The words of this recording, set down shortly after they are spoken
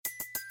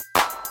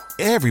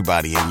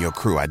Everybody in your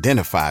crew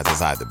identifies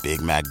as either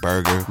Big Mac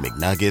Burger,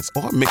 McNuggets,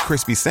 or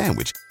McCrispy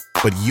Sandwich.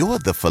 But you're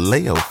the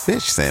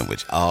Filet-O-Fish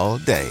Sandwich all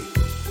day.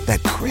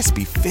 That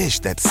crispy fish,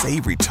 that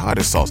savory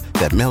tartar sauce,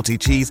 that melty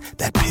cheese,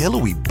 that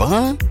pillowy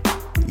bun.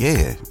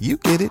 Yeah, you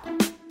get it.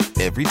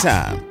 Every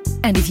time.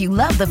 And if you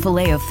love the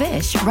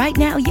Filet-O-Fish, right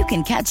now you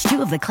can catch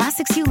two of the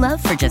classics you love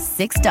for just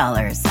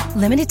 $6.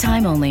 Limited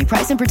time only.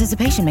 Price and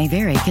participation may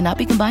vary. Cannot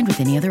be combined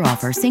with any other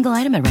offer. Single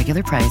item at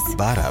regular price.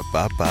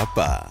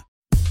 Ba-da-ba-ba-ba.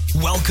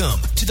 Welcome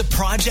to the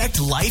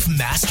Project Life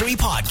Mastery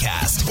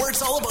Podcast, where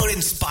it's all about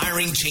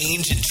inspiring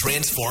change and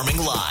transforming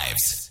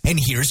lives. And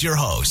here's your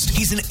host.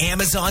 He's an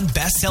Amazon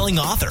best-selling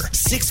author,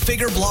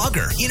 six-figure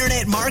blogger,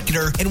 internet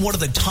marketer, and one of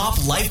the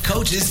top life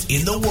coaches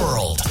in the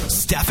world,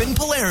 Stefan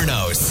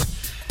Palernos.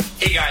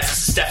 Hey guys,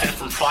 this is Stefan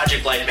from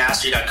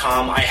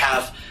ProjectLifeMastery.com. I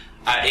have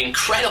an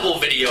incredible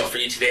video for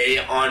you today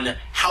on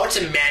how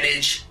to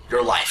manage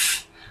your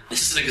life.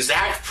 This is the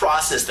exact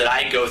process that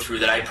I go through,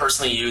 that I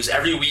personally use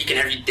every week and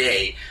every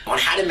day on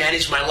how to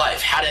manage my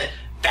life, how to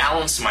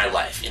balance my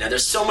life. You know,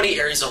 there's so many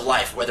areas of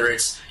life, whether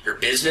it's your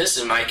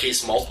business, in my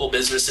case, multiple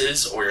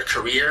businesses, or your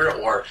career,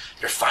 or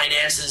your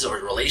finances, or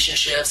your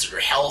relationships, or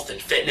your health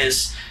and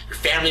fitness, your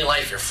family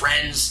life, your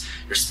friends,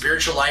 your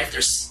spiritual life.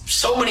 There's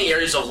so many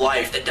areas of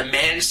life that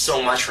demand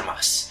so much from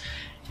us.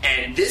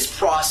 And this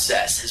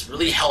process has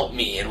really helped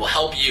me, and will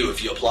help you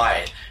if you apply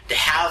it, to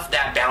have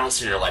that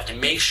balance in your life, to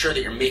make sure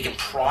that you're making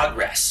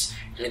progress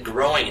and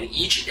growing in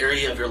each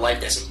area of your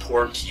life that's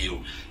important to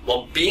you,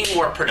 while being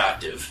more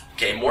productive,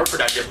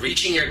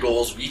 reaching your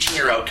goals, reaching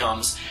your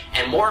outcomes,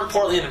 and more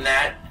importantly than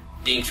that,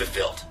 being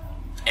fulfilled.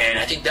 And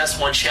I think that's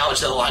one challenge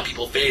that a lot of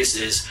people face,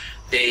 is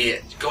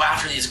they go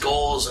after these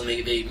goals and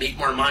they make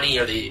more money,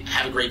 or they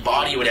have a great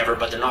body, whatever,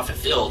 but they're not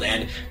fulfilled.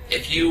 And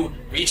if you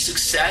reach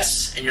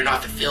success and you're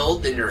not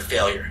fulfilled, then you're a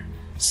failure.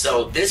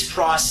 So this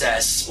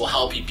process will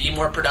help you be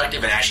more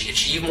productive and actually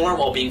achieve more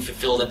while being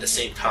fulfilled at the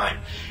same time.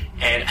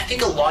 And I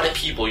think a lot of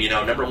people,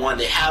 number one,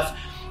 they have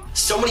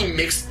so many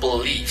mixed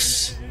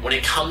beliefs when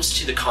it comes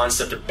to the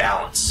concept of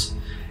balance.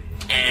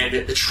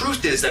 And the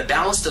truth is that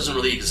balance doesn't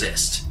really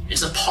exist.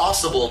 It's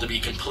impossible to be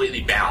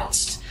completely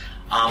balanced.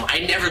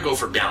 I never go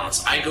for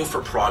balance. I go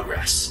for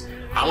progress.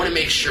 I want to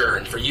make sure,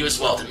 and for you as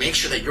well, to make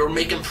sure that you're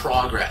making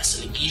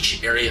progress in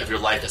each area of your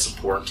life that's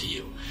important to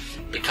you.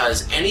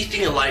 Because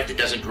anything in life that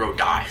doesn't grow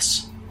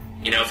dies.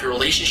 If your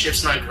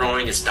relationship's not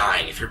growing, it's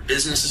dying. If your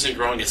business isn't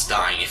growing, it's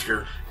dying. If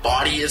your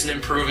body isn't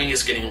improving,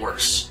 it's getting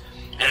worse.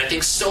 And I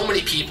think so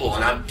many people,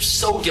 and I'm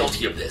so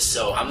guilty of this,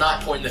 so I'm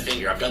not pointing the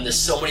finger. I've done this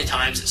so many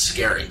times, it's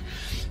scary.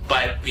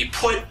 But we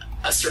put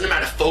a certain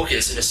amount of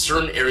focus in a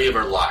certain area of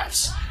our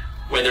lives.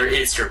 Whether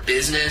it's your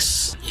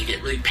business, you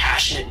get really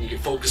passionate and you get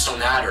focused on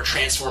that, or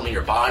transforming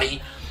your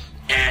body.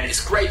 And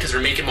it's great because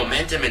you're making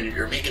momentum and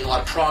you're making a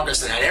lot of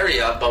progress in that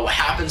area. But what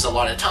happens a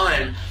lot of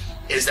time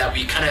is that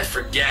we kind of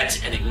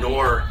forget and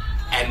ignore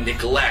and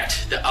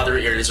neglect the other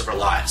areas of our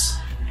lives.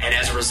 And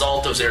as a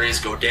result, those areas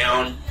go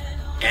down,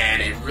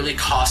 and it really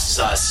costs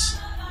us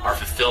our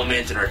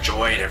fulfillment and our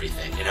joy and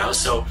everything,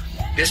 So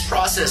this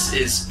process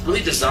is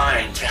really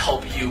designed to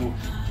help you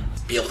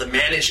be able to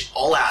manage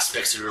all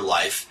aspects of your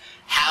life,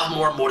 have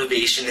more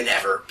motivation than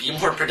ever, be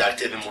more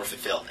productive and more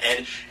fulfilled.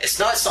 And it's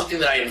not something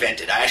that I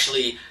invented.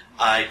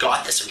 I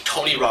got this from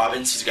Tony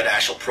Robbins. He's got an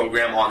actual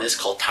program on this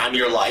called Time of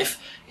Your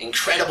Life.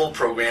 Incredible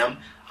program.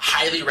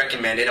 Highly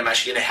recommended. I'm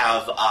actually going to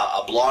have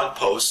a blog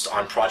post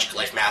on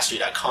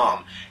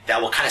ProjectLifeMastery.com that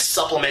will kind of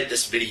supplement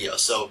this video.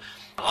 So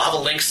I'll have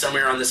a link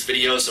somewhere on this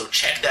video, so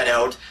check that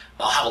out.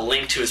 I'll have a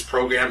link to his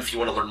program if you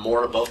want to learn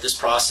more about this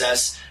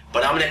process.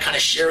 But I'm going to kind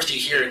of share with you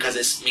here because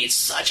it's made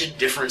such a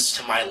difference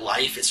to my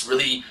life. It's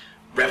really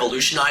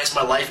revolutionized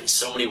my life in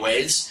so many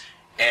ways.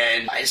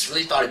 And I just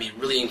really thought it'd be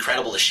really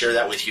incredible to share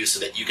that with you so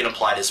that you can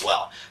apply it as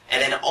well.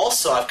 And then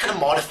also, I've kind of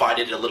modified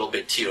it a little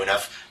bit too. And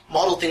I've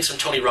modeled things from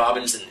Tony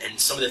Robbins and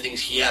some of the things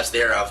he has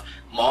there. I've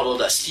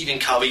modeled Stephen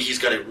Covey. He's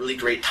got a really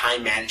great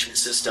time management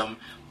system.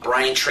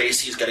 Brian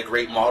Tracy's got a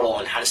great model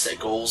on how to set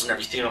goals and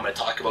everything I'm going to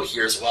talk about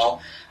here as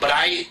well. But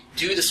I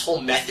do this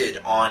whole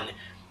method on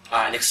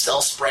an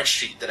Excel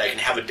spreadsheet that I can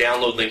have a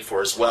download link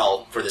for as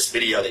well for this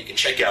video that you can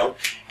check out.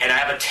 And I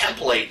have a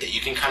template that you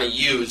can kind of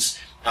use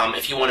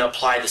if you want to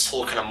apply this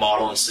whole kind of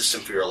model and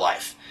system for your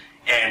life.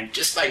 And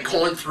just by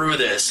going through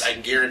this, I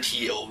can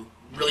guarantee it'll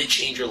really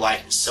change your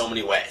life in so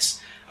many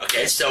ways.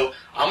 Okay, so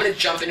I'm going to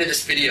jump into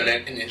this video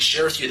and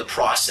share with you the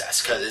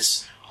process, because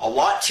there's a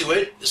lot to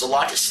it. There's a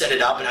lot to set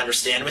it up and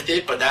understand with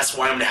it, but that's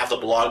why I'm going to have the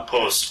blog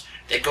post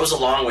that goes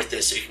along with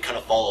this so you can kind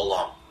of follow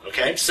along.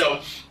 Okay, so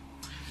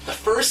the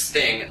first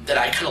thing that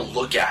I kind of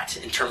look at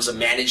in terms of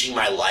managing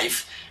my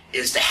life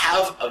is to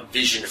have a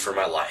vision for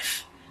my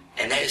life.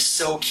 And that is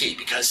so key,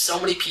 because so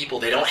many people,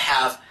 they don't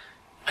have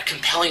a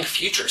compelling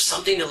future,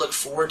 something to look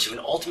forward to, an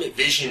ultimate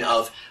vision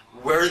of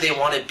where they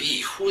want to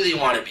be, who they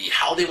want to be,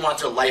 how they want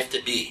their life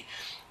to be.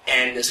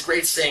 And there's a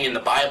great saying in the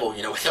Bible,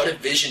 without a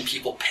vision,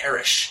 people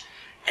perish.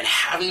 And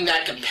having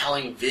that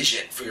compelling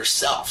vision for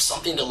yourself,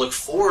 something to look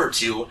forward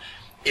to,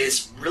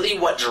 is really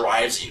what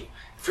drives you.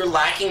 If you're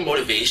lacking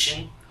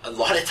motivation, a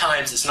lot of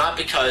times it's not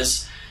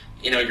because,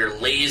 you're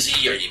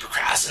lazy or you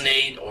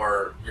procrastinate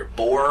or you're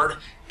bored.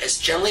 It's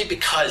generally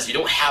because you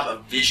don't have a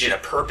vision, a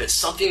purpose,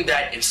 something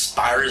that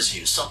inspires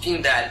you,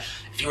 something that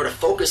if you were to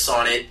focus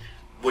on it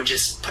would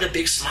just put a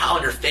big smile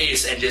on your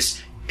face and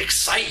just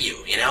excite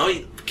you,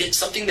 get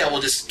something that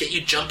will just get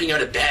you jumping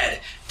out of bed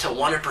to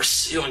want to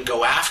pursue and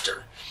go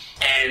after.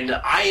 And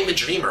I am a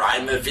dreamer.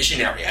 I'm a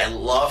visionary. I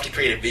love to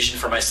create a vision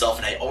for myself,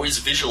 and I always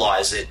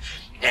visualize it.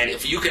 And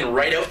if you can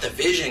write out the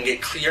vision and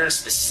get clear and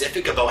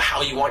specific about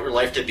how you want your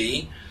life to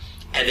be,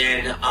 and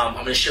then I'm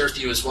going to share with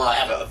you as well, I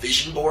have a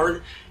vision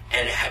board,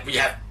 and we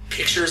have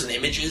pictures and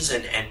images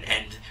and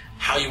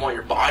how you want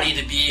your body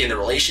to be and the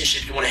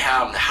relationship you want to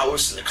have and the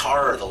house and the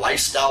car or the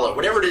lifestyle or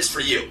whatever it is for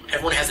you.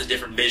 Everyone has a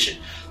different vision.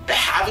 But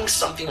having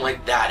something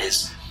like that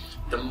is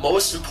the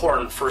most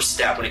important first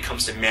step when it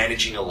comes to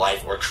managing a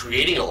life or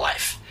creating a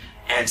life.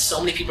 And so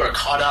many people are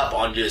caught up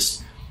on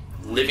just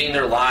living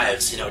their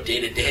lives,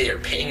 day to day, or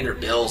paying their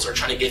bills or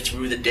trying to get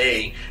through the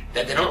day,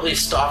 that they don't really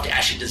stop to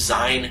actually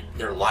design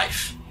their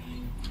life.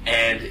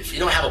 And if you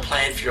don't have a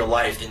plan for your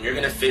life, then you're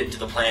going to fit into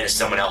the plan of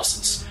someone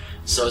else's.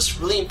 So it's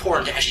really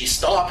important to actually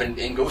stop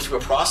and go through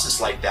a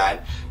process like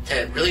that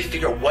to really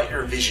figure out what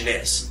your vision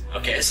is.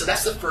 Okay, so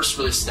that's the first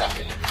really step.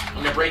 And I'm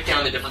going to break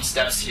down the different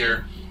steps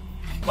here.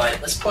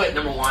 But let's put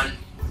number one,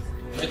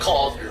 I'm going to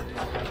call it your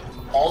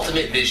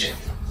ultimate vision.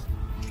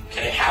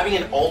 Okay, having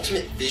an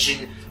ultimate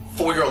vision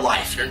for your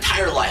life, your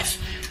entire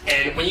life.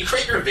 And when you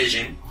create your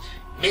vision,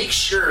 make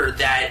sure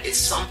that it's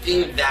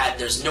something that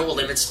there's no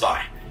limits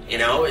by.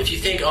 If you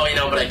think,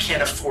 but I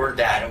can't afford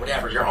that or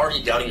whatever, you're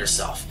already doubting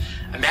yourself.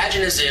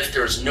 Imagine as if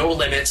there's no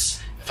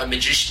limits. If a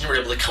magician were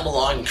able to come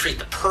along and create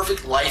the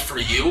perfect life for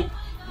you,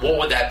 what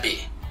would that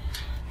be?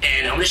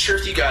 And I'm going to share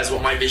with you guys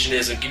what my vision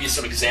is and give you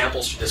some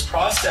examples for this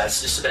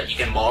process just so that you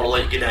can model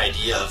it and get an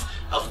idea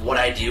of what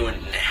I do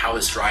and how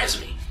this drives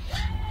me.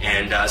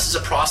 And this is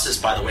a process,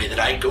 by the way, that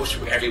I go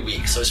through every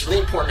week. So it's really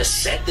important to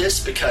set this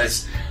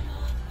because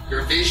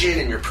your vision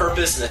and your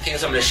purpose and the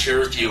things I'm going to share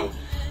with you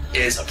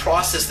is a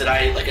process that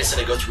I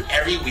go through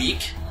every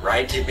week,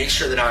 right, to make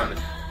sure that I'm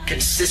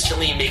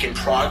consistently making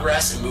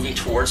progress and moving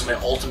towards my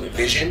ultimate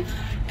vision.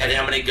 And then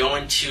I'm going to go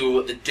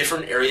into the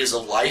different areas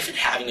of life and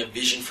having a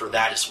vision for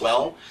that as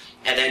well.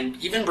 And then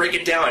even break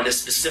it down into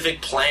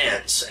specific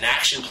plans, an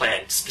action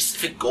plan,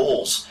 specific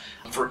goals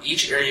for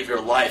each area of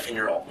your life and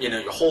your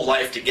whole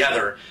life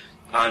together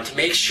to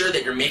make sure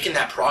that you're making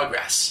that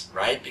progress,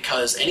 right?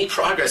 Because any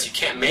progress, you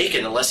can't make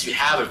it unless you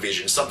have a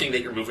vision, something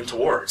that you're moving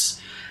towards,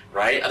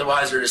 right?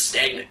 Otherwise, you're just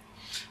stagnant.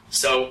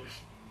 So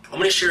I'm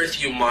going to share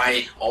with you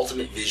my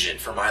ultimate vision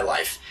for my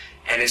life.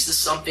 And it's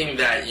just something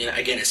that,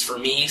 again, it's for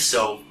me.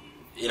 So,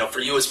 for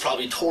you, it's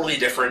probably totally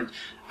different.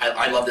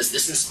 I love this.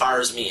 This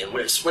inspires me. And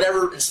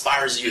whatever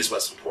inspires you is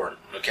what's important,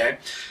 okay?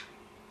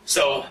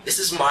 So this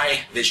is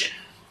my vision.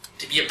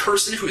 To be a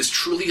person who is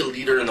truly a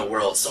leader in the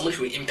world, someone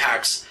who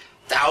impacts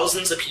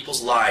thousands of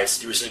people's lives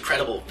through his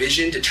incredible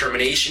vision,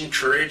 determination,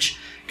 courage,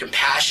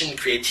 compassion,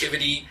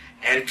 creativity,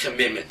 and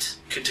commitment.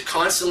 To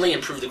constantly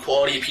improve the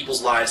quality of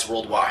people's lives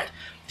worldwide.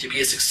 To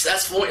be a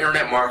successful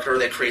internet marketer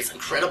that creates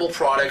incredible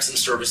products and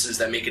services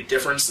that make a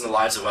difference in the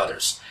lives of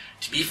others.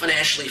 To be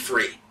financially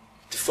free.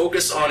 To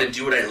focus on and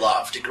do what I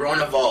love. To grow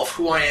and evolve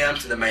who I am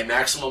to my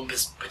maximum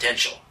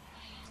potential.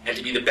 And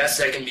to be the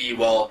best I can be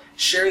while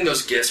sharing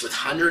those gifts with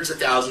hundreds of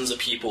thousands of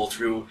people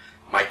through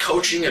my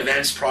coaching,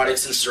 events,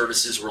 products, and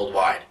services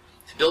worldwide.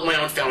 To build my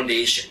own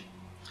foundation.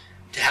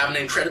 To have an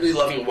incredibly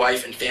loving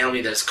wife and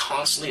family that is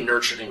constantly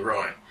nurtured and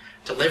growing.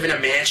 To live in a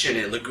mansion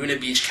in Laguna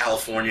Beach,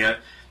 California,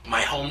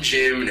 my home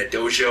gym and a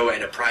dojo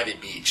and a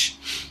private beach.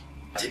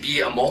 To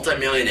be a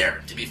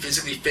multimillionaire. To be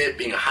physically fit,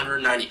 being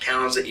 190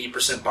 pounds at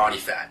 8% body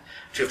fat.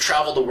 To have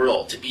traveled the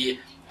world. To be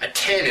a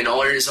 10 in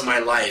all areas of my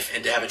life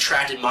and to have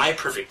attracted my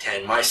perfect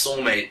 10, my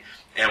soulmate,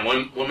 and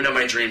one woman of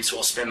my dreams who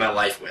I'll spend my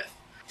life with.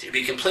 To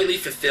be completely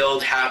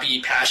fulfilled,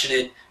 happy,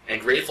 passionate, and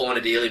grateful on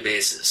a daily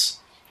basis.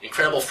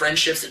 Incredible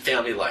friendships and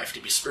family life.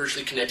 To be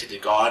spiritually connected to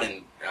God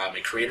and my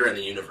creator and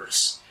the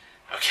universe.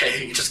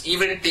 Okay, just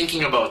even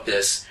thinking about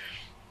this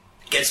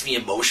gets me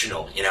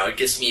emotional, it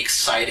gets me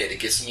excited, it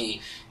gives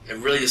me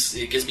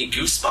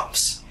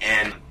goosebumps.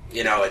 And,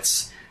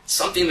 it's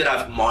something that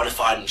I've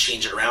modified and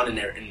changed around in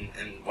there and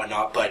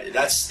whatnot, but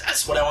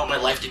that's what I want my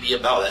life to be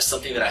about. That's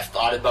something that I've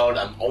thought about.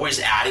 I'm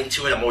always adding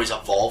to it. I'm always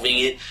evolving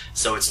it,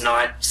 so it's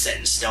not set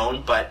in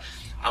stone, but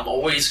I'm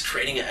always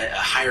creating a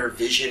higher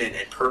vision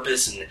and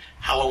purpose and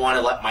how I want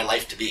to let my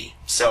life to be.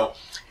 So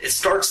it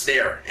starts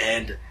there,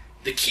 and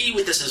the key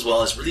with this as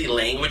well is really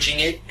languaging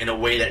it in a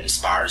way that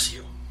inspires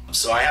you.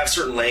 So I have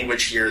certain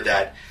language here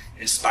that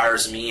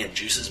inspires me and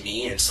juices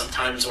me, and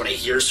sometimes when I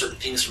hear certain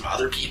things from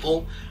other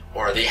people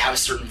or they have a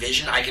certain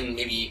vision, I can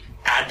maybe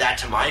add that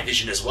to my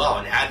vision as well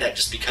and add that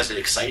just because it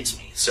excites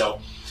me. So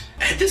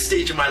at this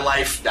stage of my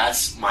life,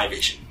 that's my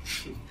vision.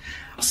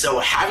 So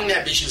having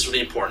that vision is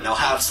really important. I'll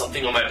have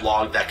something on my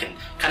blog that can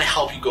kind of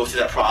help you go through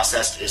that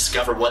process to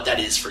discover what that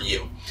is for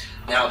you.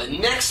 Now the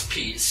next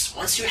piece,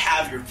 once you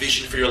have your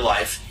vision for your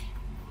life,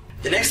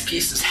 the next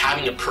piece is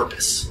having a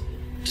purpose.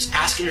 just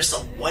asking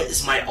yourself, what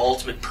is my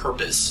ultimate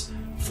purpose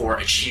for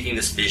achieving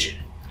this vision?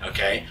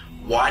 Okay?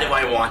 Why do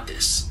I want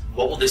this?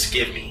 What will this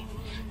give me?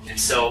 And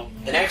so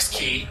the next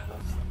key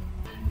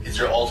is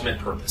your ultimate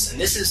purpose. And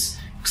this is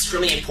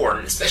extremely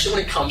important, especially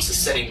when it comes to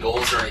setting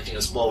goals or anything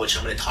as well, which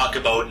I'm going to talk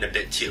about in a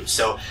bit too.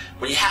 So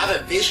when you have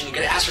a vision, you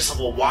got to ask yourself,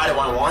 well, why do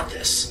I want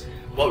this?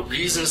 What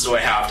reasons do I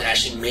have to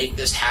actually make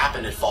this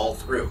happen and follow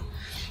through?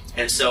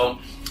 And so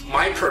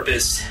my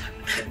purpose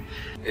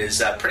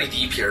is pretty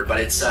deep here, but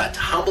it's to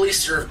humbly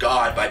serve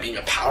God by being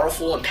a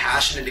powerful and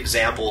passionate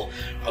example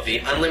of the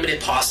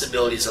unlimited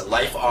possibilities that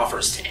life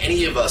offers to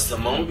any of us the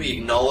moment we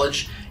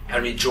acknowledge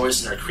and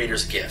rejoice in our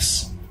Creator's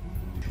gifts.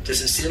 To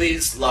sincerely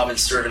love and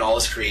serve in all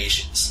His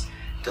creations.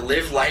 To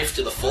live life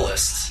to the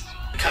fullest.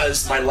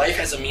 Because my life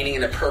has a meaning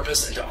and a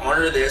purpose, and to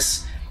honor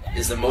this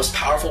is the most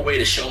powerful way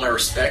to show my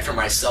respect for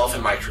myself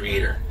and my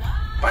Creator.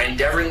 By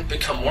endeavoring to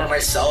become more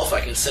myself,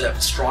 I can set up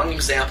a strong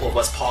example of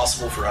what's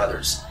possible for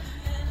others.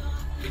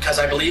 Because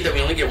I believe that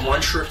we only get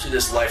one trip through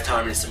this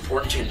lifetime, and it's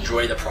important to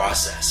enjoy the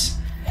process.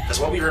 Because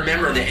what we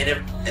remember at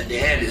the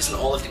end isn't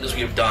all the things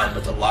we have done,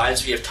 but the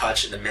lives we have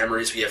touched and the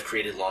memories we have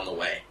created along the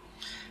way.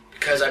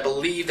 Because I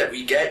believe that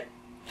you get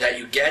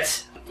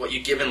what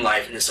you give in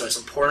life, and so it's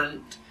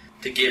important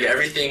to give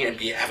everything and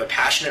have a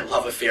passionate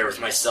love affair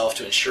with myself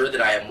to ensure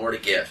that I have more to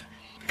give.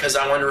 Because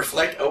I want to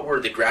reflect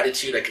outward the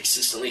gratitude I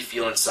consistently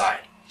feel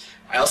inside.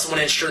 I also want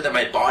to ensure that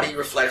my body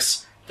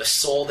reflects the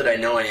soul that I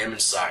know I am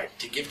inside.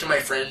 To give to my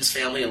friends,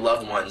 family, and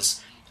loved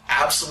ones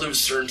absolute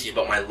certainty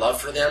about my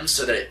love for them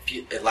so that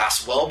it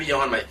lasts well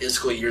beyond my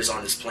physical years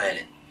on this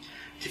planet.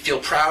 To feel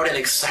proud and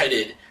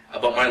excited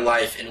about my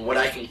life and what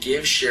I can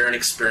give, share, and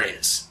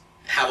experience.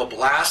 Have a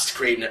blast,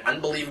 create an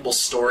unbelievable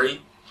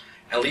story,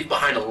 and leave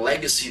behind a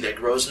legacy that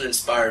grows and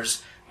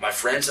inspires my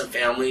friends and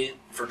family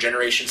for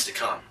generations to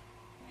come.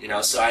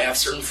 So I have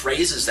certain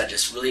phrases that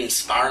just really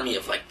inspire me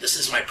of like, this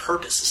is my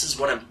purpose, this is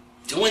what I'm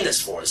doing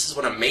this for, this is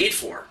what I'm made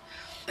for.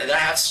 And I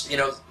have,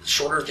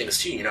 shorter things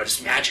too,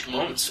 just magic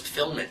moments,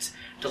 fulfillment,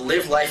 to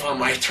live life on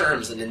my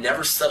terms and to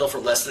never settle for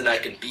less than I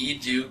can be,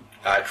 do,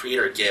 create,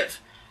 or give.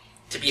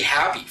 To be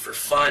happy, for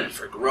fun,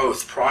 for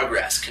growth,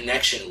 progress,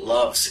 connection,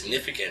 love,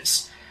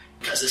 significance.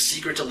 Because the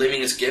secret to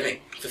living is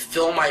giving.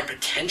 Fulfill my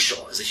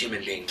potential as a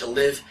human being. To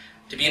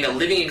be a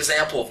living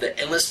example of the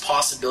endless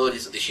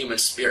possibilities of the human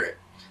spirit.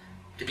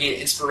 To be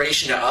an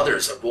inspiration to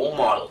others, a role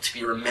model, to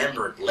be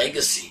remembered,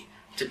 legacy.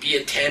 To be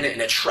a 10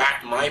 and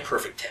attract my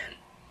perfect 10.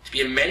 To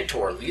be a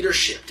mentor,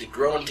 leadership, to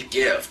grow and to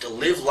give. To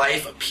live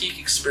life of peak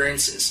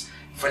experiences.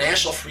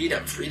 Financial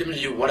freedom, freedom to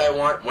do what I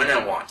want, when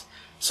I want.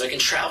 So I can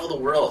travel the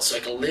world, so I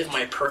can live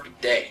my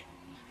perfect day.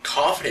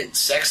 Confident,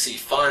 sexy,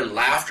 fun,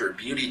 laughter,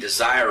 beauty,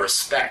 desire,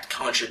 respect,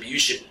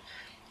 contribution.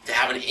 To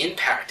have an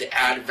impact, to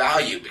add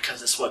value,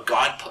 because it's what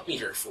God put me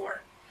here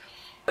for.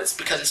 It's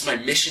because it's my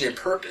mission and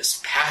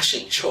purpose,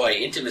 passion, joy,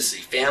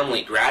 intimacy,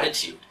 family,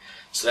 gratitude.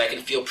 So that I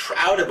can feel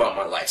proud about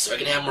my life, so I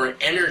can have more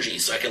energy,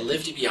 so I can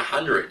live to be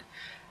 100.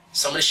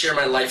 Someone to share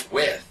my life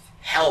with,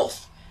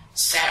 health,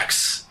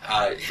 sex,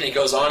 and it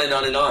goes on and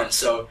on and on.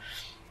 So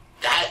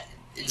that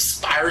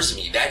inspires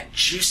me, that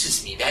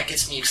juices me, that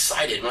gets me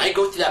excited. When I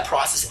go through that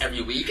process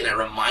every week and I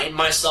remind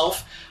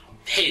myself,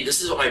 hey,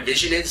 this is what my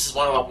vision is, this is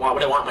what I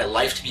want my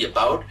life to be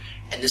about,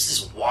 and this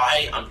is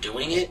why I'm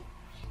doing it,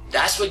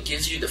 that's what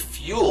gives you the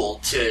fuel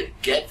to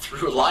get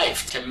through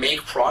life, to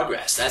make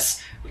progress.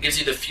 That's what gives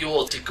you the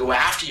fuel to go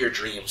after your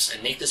dreams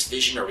and make this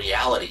vision a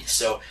reality.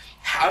 So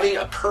having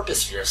a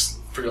purpose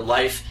for your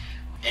life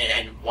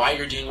and why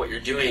you're doing what you're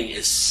doing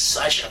is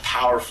such a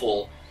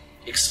powerful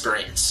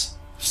experience.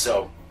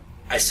 So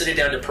I set it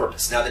down to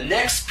purpose. Now the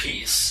next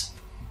piece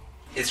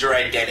is your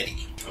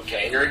identity.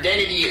 Okay, and your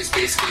identity is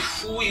basically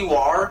who you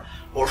are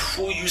or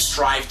who you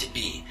strive to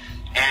be.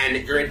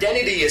 And your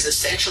identity is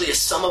essentially a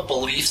sum of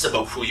beliefs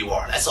about who you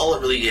are. That's all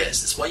it really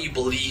is. It's what you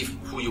believe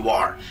who you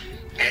are.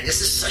 And this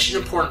is such an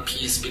important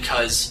piece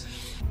because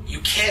you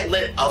can't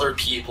let other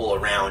people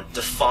around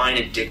define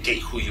and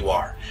dictate who you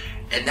are.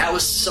 And that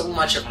was so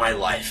much of my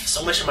life.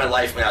 So much of my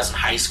life when I was in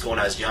high school, when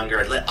I was younger,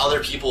 I'd let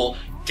other people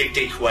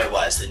dictate who I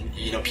was. And,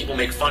 people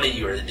make fun of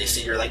you or they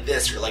say you're like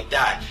this or like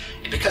that.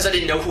 And because I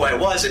didn't know who I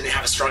was and didn't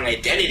have a strong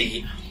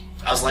identity,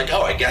 I was like,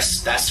 oh, I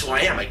guess that's who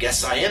I am. I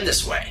guess I am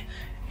this way.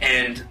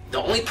 And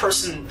the only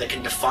person that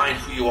can define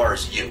who you are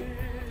is you.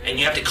 And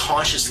you have to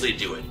consciously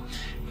do it.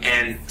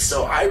 And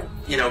so I,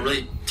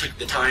 really took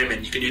the time,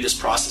 and you can do this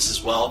process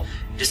as well.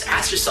 Just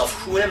ask yourself,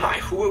 who am I?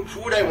 Who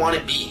would I want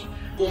to be?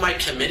 Who am I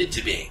committed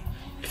to being?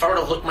 If I were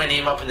to look my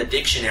name up in the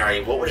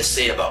dictionary, what would it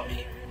say about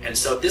me? And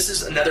so this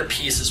is another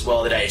piece as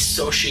well that I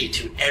associate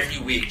to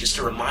every week, just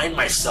to remind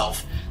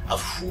myself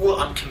of who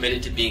I'm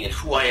committed to being and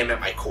who I am at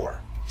my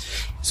core.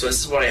 So this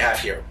is what I have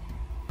here.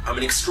 I'm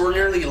an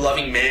extraordinarily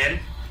loving man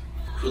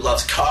who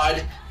loves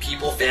God,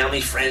 people,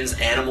 family, friends,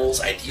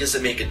 animals, ideas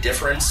that make a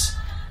difference.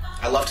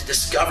 I love to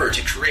discover,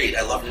 to create.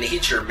 I love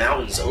nature,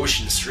 mountains,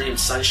 oceans,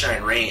 streams,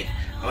 sunshine, rain.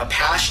 I'm a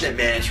passionate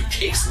man who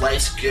takes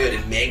life's good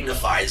and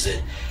magnifies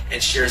it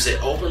and shares it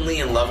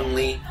openly and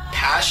lovingly,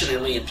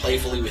 passionately and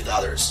playfully with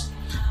others.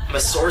 I'm a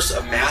source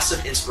of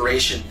massive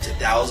inspiration to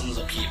thousands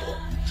of people.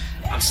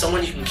 I'm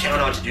someone you can count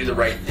on to do the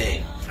right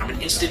thing. I'm an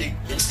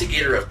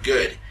instigator of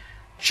good,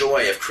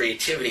 joy, of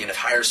creativity, and of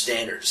higher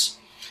standards.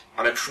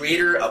 I'm a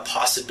creator of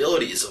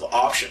possibilities, of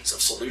options,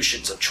 of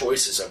solutions, of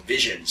choices, of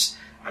visions.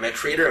 I'm a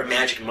creator of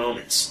magic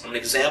moments. I'm an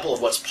example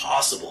of what's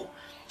possible.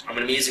 I'm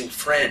an amazing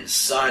friend,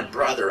 son,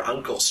 brother,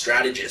 uncle,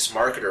 strategist,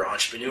 marketer,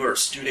 entrepreneur,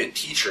 student,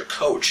 teacher,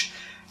 coach,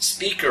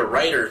 speaker,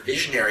 writer,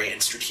 visionary,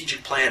 and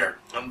strategic planner.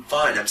 I'm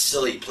fun, I'm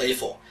silly,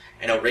 playful,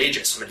 and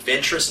outrageous. I'm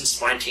adventurous and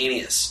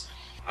spontaneous.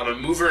 I'm a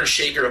mover and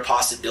shaker of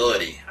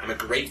possibility. I'm a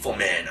grateful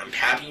man. I'm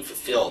happy and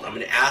fulfilled. I'm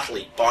an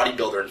athlete,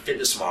 bodybuilder, and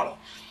fitness model.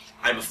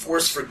 I'm a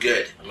force for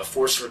good. I'm a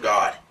force for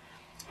God.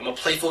 I'm a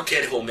playful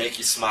kid who will make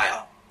you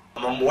smile.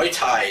 I'm a Muay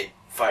Thai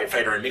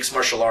fighter and mixed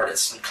martial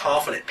artist. I'm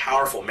confident,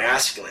 powerful,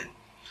 masculine.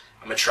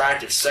 I'm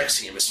attractive,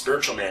 sexy. I'm a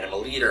spiritual man. I'm a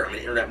leader. I'm an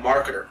internet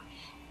marketer.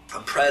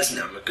 I'm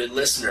present. I'm a good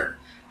listener.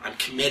 I'm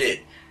committed,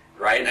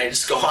 right? And I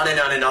just go on and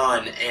on and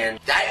on, and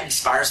that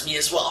inspires me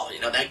as well.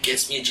 That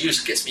gets me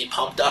juiced, gets me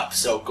pumped up.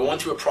 So going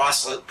through a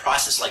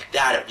process like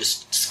that of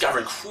just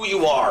discovering who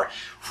you are,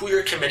 who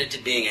you're committed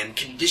to being, and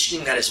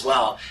conditioning that as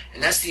well.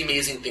 And that's the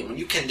amazing thing. When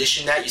you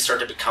condition that, you start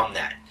to become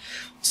that.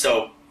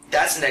 So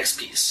that's the next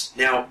piece.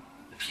 Now,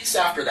 the piece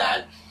after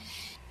that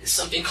is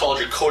something called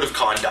your code of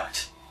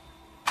conduct.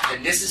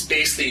 And this is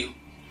basically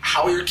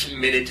how you're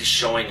committed to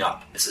showing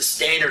up. It's the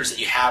standards that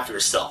you have for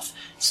yourself.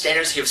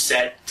 Standards you've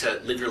set to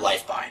live your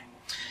life by.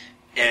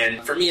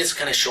 And for me, it's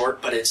kind of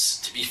short, but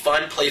it's to be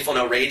fun, playful,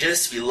 and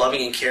outrageous, to be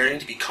loving and caring,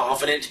 to be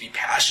confident, to be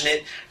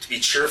passionate, to be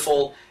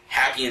cheerful,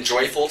 happy and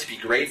joyful, to be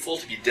grateful,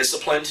 to be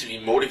disciplined, to be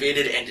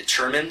motivated and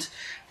determined,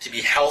 to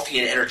be healthy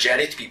and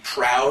energetic, to be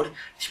proud,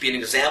 to be an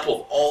example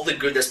of all the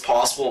good that's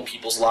possible in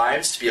people's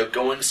lives, to be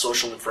outgoing,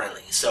 social, and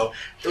friendly. So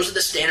those are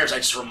the standards I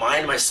just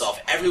remind myself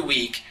every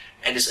week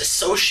and just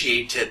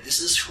associate to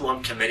this is who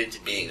I'm committed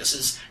to being. This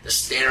is the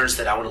standards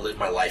that I want to live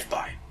my life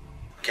by.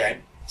 Okay?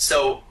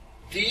 So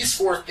these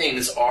four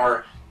things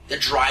are the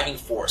driving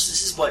force.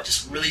 This is what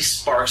just really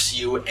sparks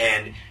you,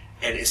 and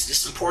it's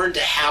just important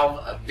to have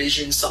a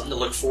vision, something to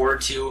look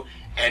forward to.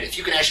 And if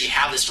you can actually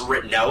have this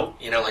written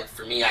out, like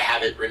for me, I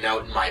have it written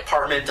out in my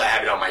apartment, I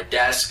have it on my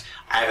desk,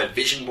 I have a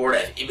vision board, I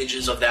have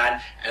images of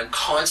that, and I'm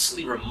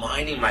constantly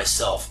reminding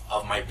myself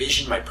of my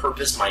vision, my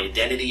purpose, my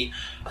identity,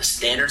 the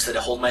standards that I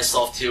hold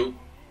myself to.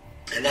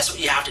 And that's what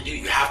you have to do.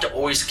 You have to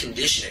always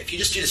condition it. If you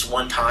just do this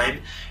one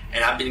time,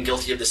 and I've been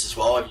guilty of this as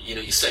well,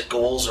 you set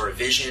goals or a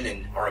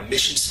vision or a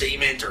mission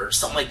statement or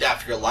something like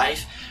that for your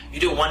life, you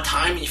do it one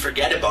time and you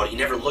forget about it, you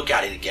never look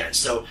at it again.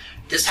 So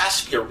this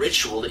has to be a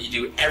ritual that you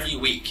do every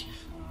week.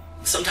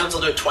 Sometimes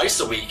I'll do it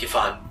twice a week if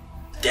I'm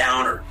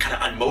down or kind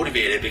of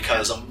unmotivated,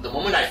 because the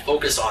moment I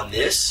focus on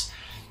this,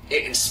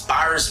 it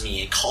inspires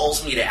me, it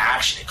calls me to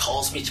action, it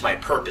calls me to my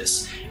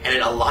purpose, and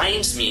it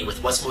aligns me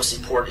with what's most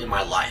important in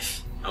my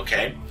life,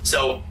 okay?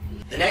 So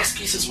the next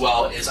piece as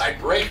well is I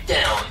break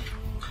down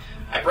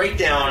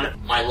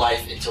my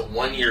life into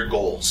 1-year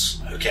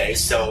goals, okay?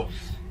 So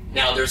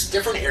now there's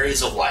different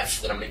areas of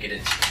life that I'm going to get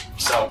into.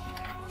 So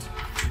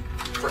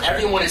for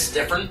everyone it's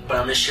different, but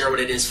I'm going to share what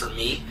it is for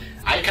me.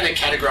 I kind of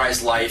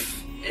categorize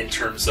life in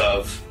terms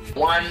of,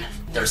 1,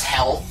 there's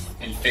health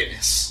and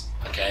fitness,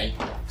 okay?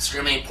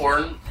 Extremely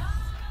important.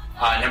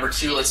 Number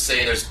 2, let's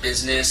say there's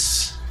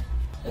business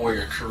or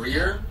your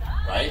career,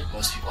 right?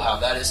 Most people have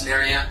that as an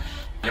area.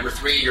 Number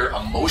 3, your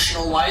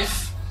emotional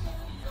life,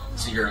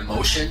 so your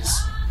emotions.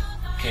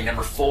 Okay,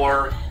 number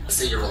 4, let's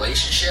say your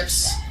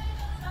relationships.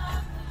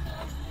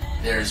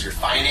 There's your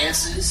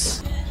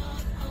finances.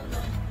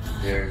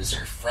 There's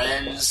your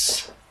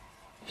friends.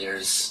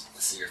 There's,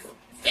 let's say, your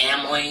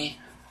family,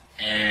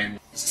 and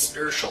it's a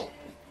spiritual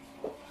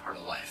part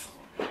of life.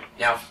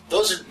 Now,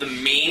 those are the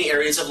main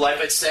areas of life,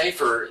 I'd say.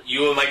 For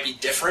you, it might be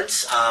different.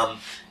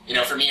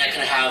 For me, I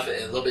kind of have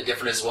a little bit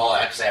different as well,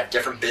 because I have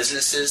different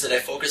businesses that I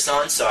focus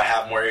on, so I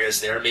have more areas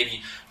there.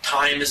 Maybe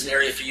time is an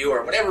area for you,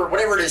 or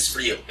whatever it is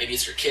for you. Maybe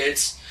it's your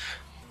kids.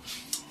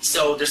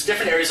 So there's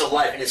different areas of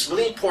life, and it's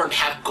really important to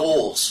have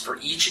goals for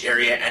each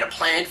area and a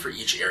plan for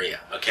each area,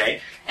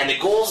 okay? And the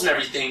goals and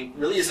everything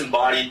really is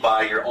embodied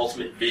by your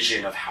ultimate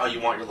vision of how you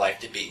want your life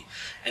to be.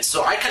 And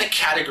so I kind of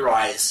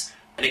categorize,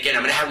 and again,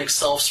 I'm going to have an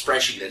Excel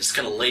spreadsheet that just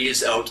kind of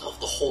lays out of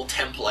the whole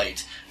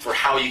template for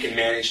how you can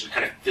manage and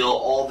kind of fill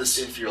all this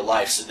in for your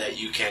life so that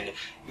you can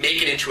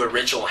make it into a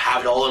ritual,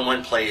 have it all in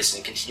one place,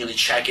 and continually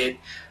check it,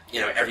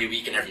 every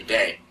week and every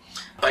day.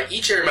 By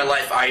each area of my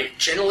life, I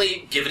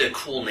generally give it a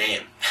cool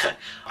name.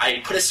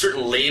 I put a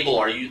certain label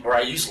or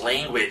I use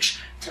language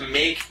to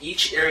make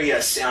each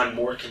area sound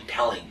more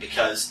compelling,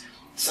 because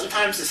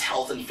sometimes this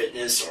health and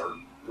fitness or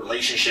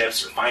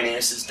relationships or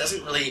finances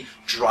doesn't really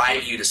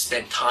drive you to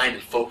spend time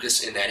and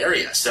focus in that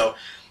area. So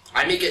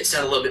I make it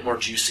sound a little bit more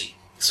juicy.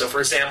 So for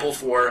example,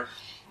 for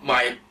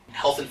my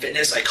health and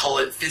fitness, I call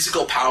it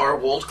physical power,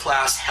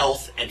 world-class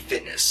health and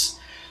fitness.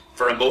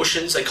 For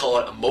emotions, I call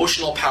it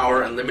emotional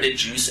power, unlimited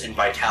juice, and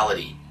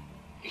vitality.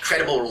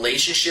 Incredible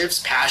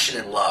relationships, passion,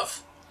 and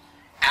love.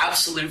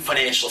 Absolute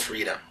financial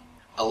freedom.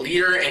 A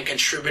leader and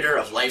contributor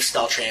of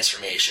lifestyle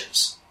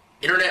transformations.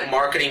 internet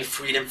marketing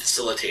freedom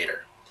facilitator,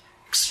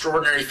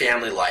 extraordinary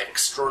family life,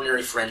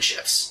 extraordinary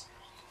friendships,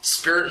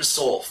 spirit and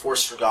soul,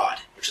 force for God,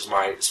 which is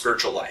my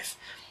spiritual life.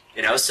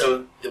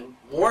 So the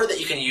more that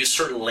you can use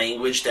certain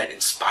language that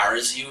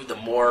inspires you, the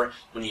more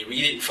when you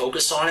read it and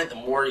focus on it, the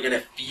more you're going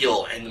to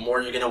feel and the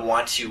more you're going to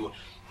want to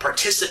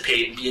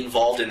participate and be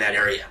involved in that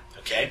area,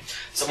 okay?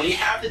 So when you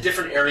have the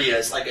different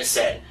areas, like I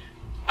said,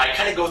 I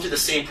kind of go through the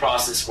same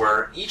process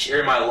where each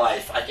area of my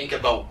life, I think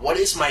about what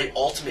is my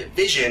ultimate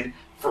vision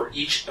for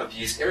each of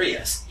these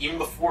areas, even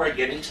before I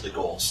get into the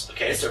goals,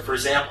 okay? So for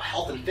example,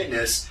 health and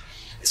fitness,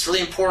 it's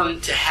really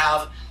important to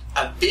have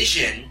a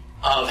vision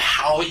of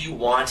how you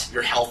want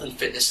your health and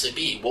fitness to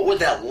be. What would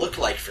that look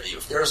like for you?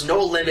 If there's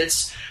no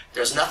limits,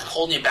 there's nothing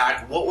holding you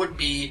back, what would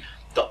be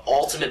the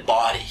ultimate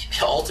body,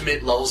 the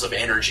ultimate levels of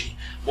energy?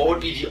 What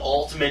would be the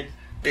ultimate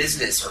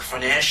business or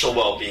financial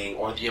well-being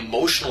or the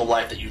emotional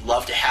life that you'd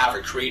love to have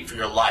or create for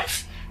your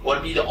life?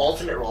 What would be the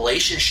ultimate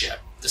relationship?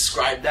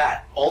 Describe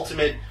that.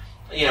 Ultimate,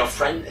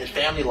 friend and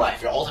family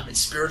life, your ultimate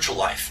spiritual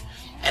life.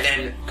 And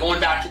then going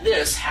back to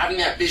this, having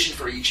that vision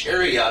for each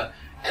area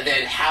and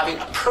then having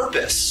a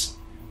purpose.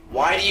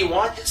 Why do you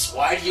want this?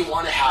 Why do you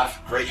want to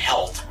have great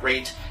health,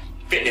 great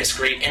fitness,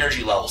 great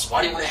energy levels?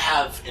 Why do you want to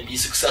have and be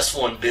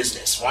successful in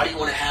business? Why do you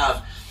want to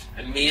have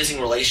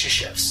amazing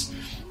relationships?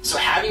 So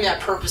having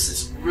that purpose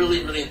is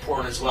really, really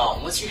important as well.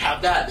 And once you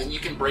have that, then you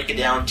can break it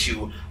down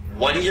to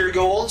 1-year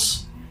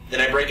goals.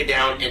 Then I break it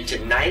down into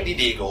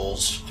 90-day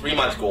goals,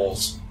 3-month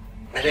goals.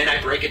 And then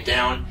I break it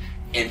down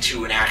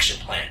into an action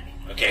plan.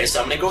 Okay, so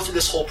I'm going to go through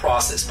this whole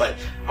process, but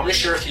I'm going to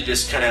share with you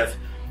just kind of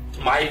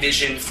my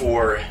vision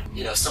for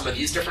some of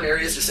these different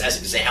areas just as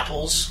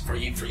examples for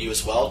you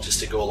as well, just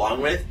to go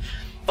along with.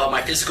 But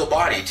my physical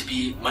body,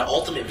 my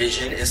ultimate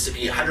vision is to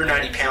be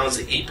 190 pounds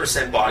at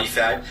 8% body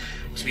fat,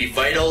 to be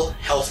vital,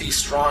 healthy,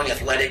 strong,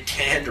 athletic,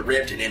 tanned,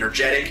 ripped, and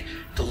energetic,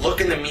 to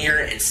look in the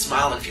mirror and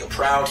smile and feel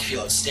proud,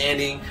 feel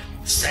outstanding,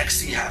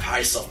 sexy, have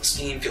high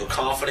self-esteem, feel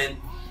confident,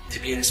 to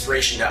be an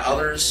inspiration to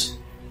others.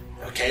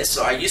 Okay,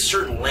 so I use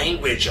certain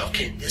language.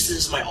 Okay, this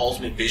is my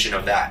ultimate vision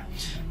of that.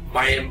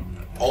 My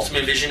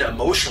ultimate vision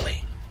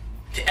emotionally,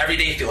 to every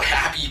day feel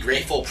happy,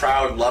 grateful,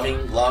 proud,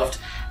 loving, loved,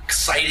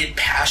 excited,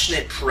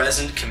 passionate,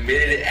 present,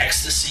 committed,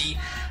 ecstasy,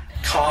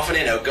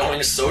 confident,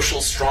 outgoing,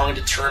 social, strong,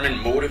 determined,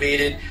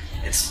 motivated,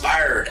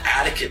 inspired,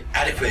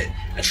 adequate,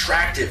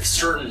 attractive,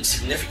 certain,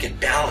 significant,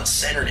 balanced,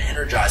 centered,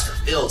 energized,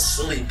 fulfilled,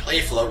 silly,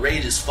 playful,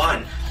 outrageous,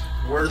 fun,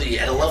 worthy,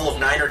 at a level of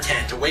 9 or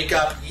 10, to wake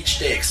up each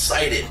day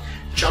excited,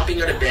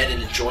 jumping out of bed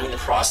and enjoying the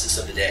process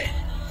of the day.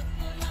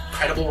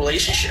 Incredible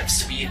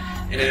relationships, to be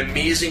in an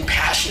amazing,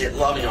 passionate,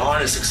 loving,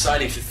 honest,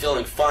 exciting,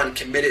 fulfilling, fun,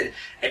 committed,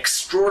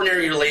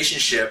 extraordinary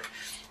relationship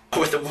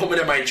with the woman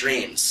of my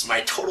dreams,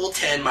 my total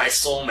 10, my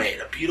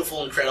soulmate, a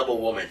beautiful, incredible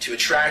woman, to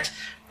attract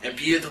and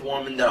be the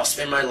woman that I'll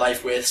spend my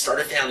life with, start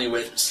a family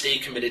with, and stay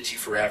committed to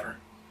forever.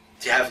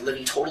 To live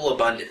in total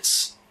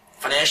abundance.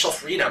 Financial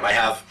freedom,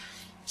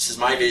 this is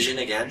my vision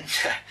again,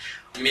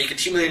 making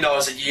 $2 million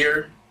a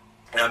year.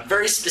 And I'm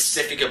very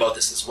specific about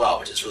this as well,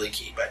 which is really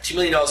key. But $2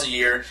 million a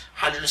year,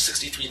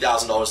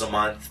 $163,000 a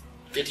month,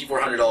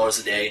 $5,400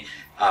 a day,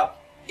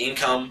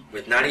 income,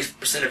 with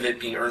 90% of it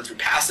being earned through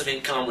passive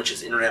income, which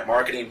is internet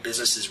marketing,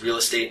 businesses, real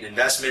estate, and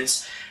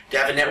investments. To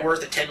have a net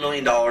worth of $10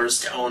 million,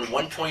 to own a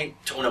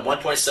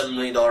 $1.7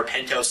 million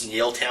penthouse in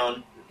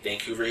Yaletown,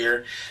 Vancouver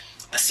here,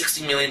 a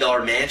 $60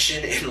 million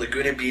mansion in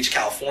Laguna Beach,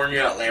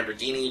 California, a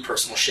Lamborghini,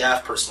 personal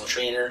chef, personal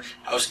trainer,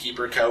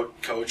 housekeeper,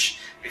 coach,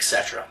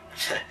 etc.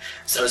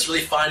 So it's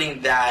really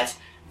finding that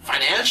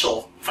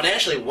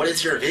financially, what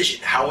is your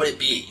vision? How would it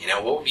be?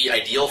 What would be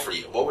ideal for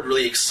you? What would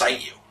really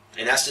excite you?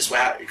 And that's just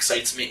what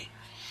excites me.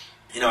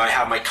 I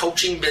have my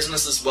coaching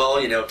business as well,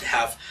 to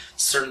have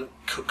certain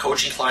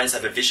coaching clients. I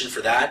have a vision for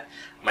that.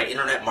 My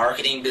internet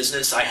marketing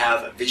business, I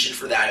have a vision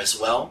for that as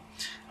well,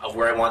 of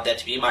where I want that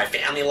to be. My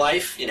family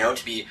life,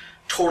 to be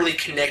totally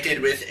connected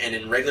with and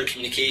in regular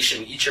communication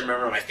with each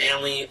member of my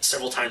family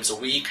several times a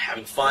week,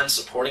 having fun,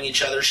 supporting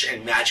each other,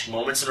 sharing magic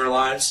moments in our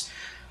lives,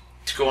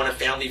 to go on a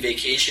family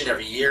vacation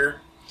every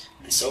year,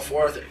 and so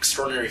forth.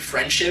 Extraordinary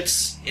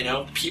friendships,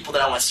 the people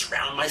that I want to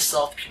surround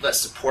myself, people that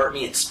support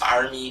me,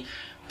 inspire me,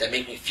 that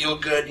make me feel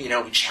good,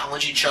 we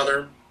challenge each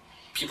other,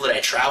 people that I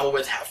travel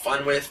with, have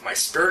fun with. My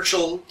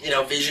spiritual,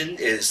 vision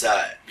is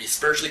be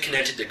spiritually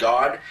connected to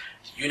God,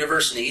 the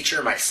universe,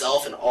 nature,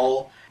 myself, and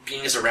all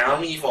beings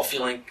around me while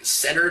feeling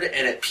centered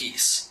and at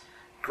peace.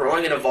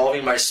 Growing and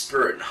evolving my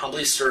spirit and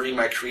humbly serving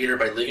my Creator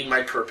by living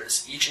my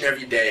purpose each and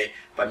every day,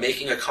 by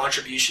making a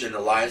contribution in the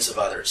lives of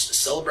others, to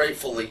celebrate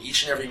fully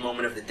each and every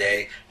moment of the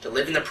day, to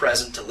live in the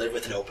present, to live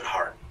with an open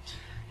heart.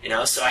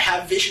 So I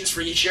have visions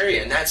for each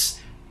area, and that's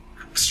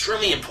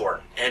extremely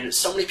important. And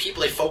so many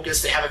people,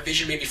 they have a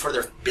vision maybe for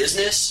their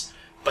business,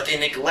 but they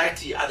neglect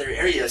the other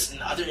areas,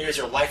 and the other areas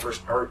of their life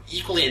are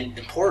equally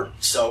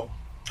important. So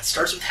it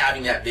starts with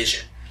having that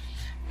vision.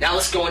 Now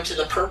let's go into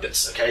the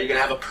purpose, okay? You're going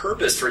to have a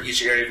purpose for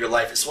each area of your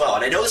life as well.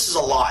 And I know this is a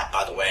lot,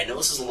 by the way. I know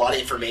this is a lot of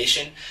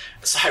information,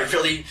 so I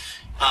really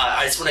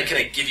I just want to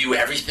kind of give you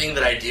everything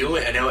that I do.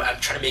 I know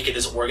I'm trying to make it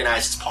as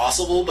organized as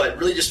possible, but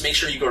really just make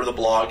sure you go to the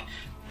blog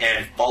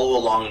and follow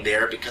along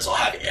there, because I'll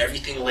have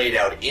everything laid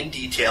out in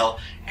detail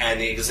and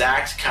the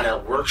exact kind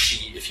of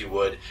worksheet, if you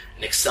would,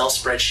 an Excel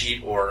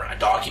spreadsheet or a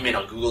document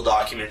on Google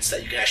Documents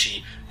that you can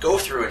actually go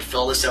through and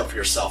fill this out for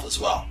yourself as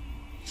well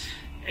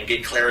and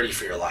get clarity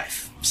for your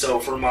life. So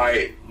for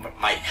my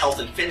health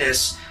and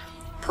fitness,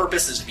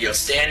 purpose is to be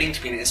outstanding,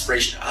 to be an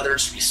inspiration to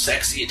others, to be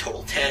sexy, a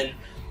total 10, to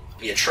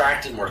be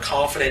attractive, more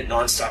confident,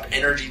 non-stop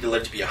energy, to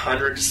live to be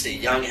 100, to stay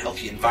young,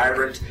 healthy, and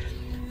vibrant,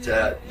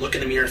 to look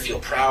in the mirror and feel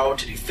proud,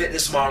 to do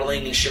fitness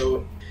modeling and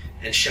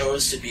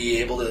shows, to be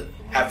able to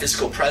have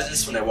physical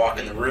presence when I walk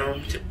in the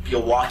room, to be a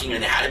walking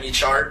anatomy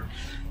chart,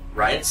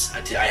 right?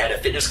 I had a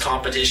fitness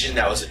competition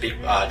that was a big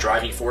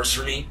driving force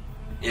for me.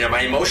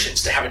 My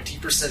emotions, to have a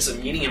deeper sense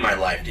of meaning in my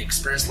life, to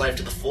experience life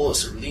to the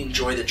fullest, to really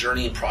enjoy the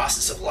journey and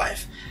process of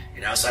life.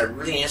 So I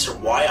really answer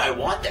why I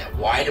want that.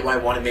 Why do I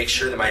want to make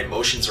sure that my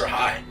emotions are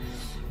high?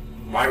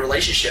 My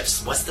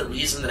relationships, what's the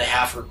reason that I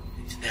have for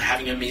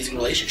having an amazing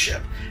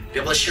relationship? To be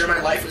able to share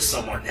my life with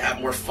someone, to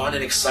have more fun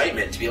and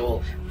excitement, to be able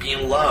to be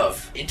in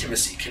love,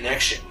 intimacy,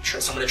 connection,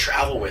 someone to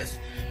travel with,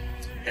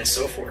 and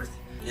so forth.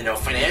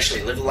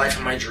 Financially, live the life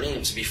of my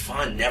dreams, be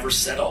fun, never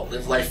settle,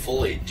 live life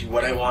fully, do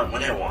what I want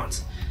when I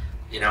want.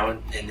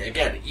 And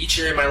again, each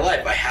area of my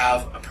life, I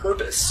have a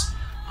purpose,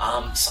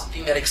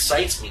 something that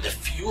excites me, the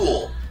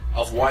fuel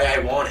of why I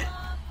want it.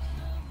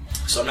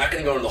 So I'm not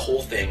going to go into the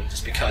whole thing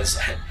just because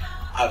I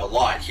have a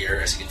lot here,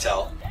 as you can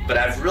tell. But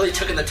I've really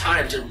taken the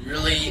time to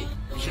really,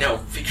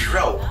 figure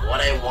out what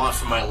I want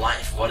for my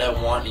life, what I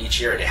want in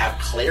each area, to have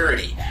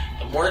clarity.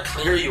 The more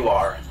clear you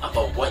are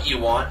about what you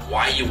want,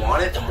 why you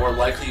want it, the more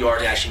likely you are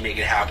to actually make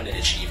it happen and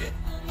achieve it.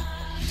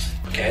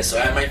 Okay, so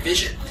I have my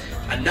vision.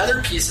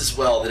 Another piece as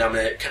well that I'm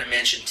going to kind of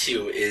mention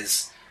too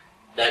is,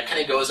 that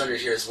kind of goes under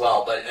here as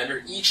well, but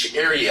under each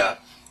area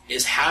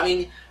is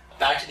having,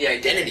 back to the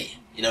identity,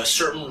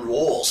 certain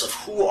roles of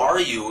who are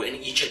you in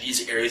each of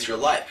these areas of your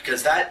life.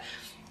 Because that,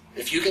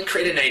 if you can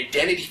create an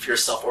identity for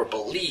yourself, or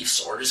beliefs,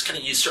 or just kind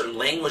of use certain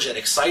language that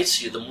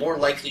excites you, the more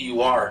likely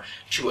you are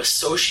to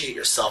associate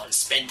yourself and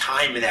spend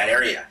time in that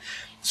area.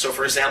 So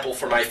for example,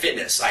 for my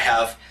fitness,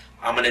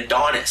 I'm an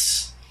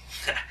Adonis.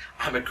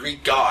 I'm a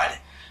Greek god.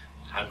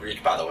 I'm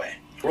Greek, by the way.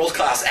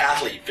 World-class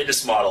athlete,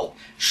 fitness model,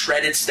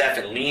 shredded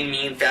Stefan, lean,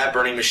 mean,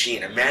 fat-burning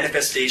machine, a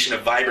manifestation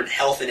of vibrant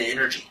health and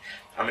energy.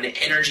 I'm an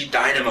energy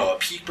dynamo, a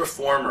peak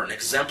performer, an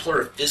exemplar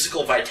of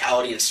physical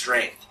vitality and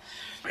strength,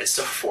 and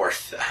so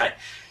forth.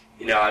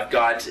 I've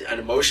got an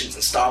emotions,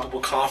 unstoppable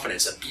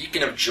confidence, a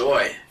beacon of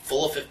joy,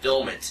 full of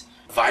fulfillment,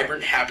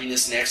 vibrant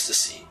happiness and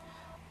ecstasy.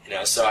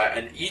 So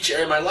in each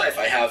area of my life,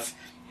 I have,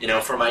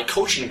 for my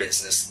coaching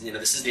business,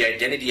 this is the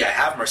identity I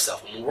have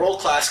myself. I'm a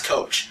world-class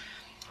coach.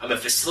 I'm a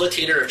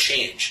facilitator of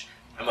change.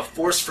 I'm a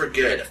force for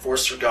good, a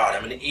force for God.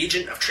 I'm an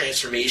agent of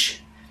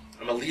transformation.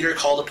 I'm a leader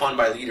called upon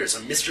by leaders.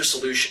 I'm Mr.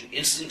 Solution,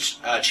 instant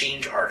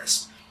change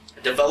artist,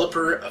 a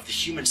developer of the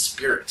human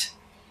spirit.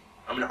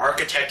 I'm an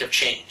architect of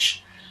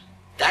change.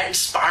 That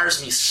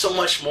inspires me so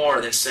much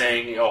more than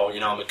saying,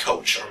 I'm a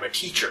coach or I'm a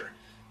teacher.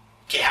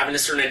 Okay, having a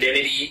certain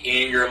identity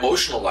in your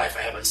emotional life.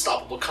 I have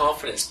unstoppable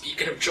confidence,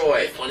 beacon of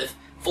joy, full of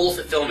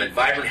fulfillment,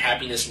 vibrant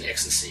happiness and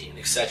ecstasy, and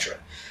etc.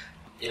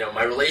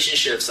 My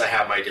relationships, I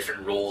have my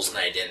different roles and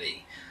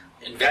identity.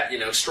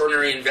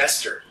 Extraordinary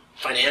investor,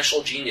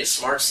 financial genius,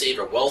 smart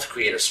saver, wealth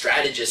creator,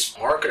 strategist,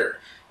 marketer,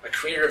 a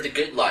creator of the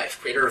good life,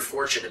 creator of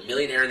fortune, a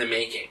millionaire in the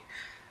making.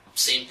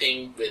 Same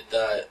thing with,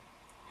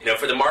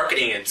 for the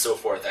marketing and so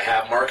forth. I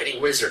have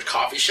marketing wizard,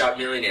 coffee shop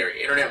millionaire,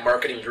 internet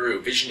marketing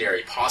guru,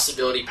 visionary,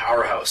 possibility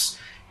powerhouse,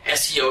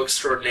 SEO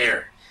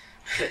extraordinaire,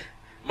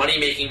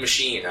 money-making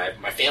machine. I have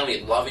my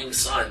family, loving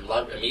son,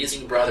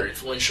 amazing brother,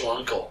 influential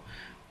uncle,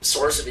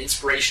 source of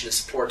inspiration and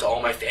support to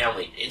all my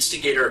family,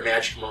 instigator of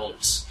magic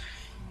moments.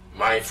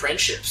 My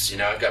friendships,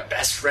 I've got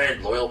best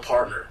friend, loyal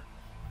partner,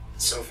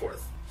 and so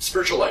forth.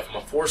 Spiritual life, I'm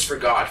a force for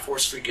God,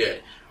 force for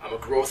good. I'm a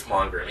growth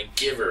monger, I'm a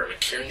giver, I'm a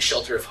caring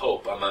shelter of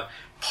hope, I'm a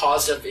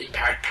positive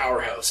impact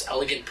powerhouse,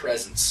 elegant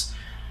presence.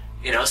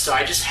 So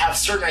I just have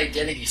certain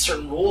identities,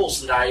 certain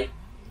roles that I,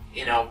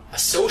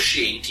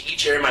 associate to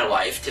each area of my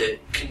life to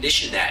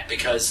condition that,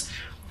 because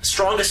the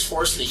strongest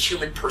force in the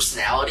human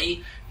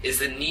personality is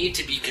the need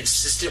to be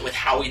consistent with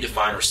how we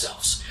define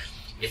ourselves.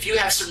 If you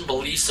have certain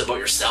beliefs about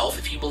yourself,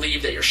 if you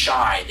believe that you're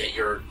shy, that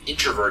you're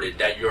introverted,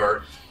 that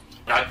you're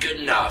not good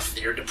enough,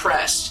 that you're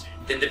depressed,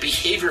 then the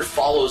behavior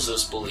follows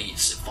those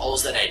beliefs. It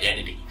follows that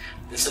identity.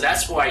 And so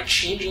that's why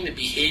changing the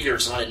behavior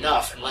is not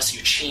enough unless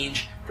you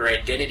change your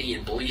identity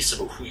and beliefs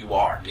about who you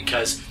are.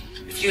 Because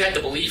if you had the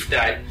belief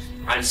that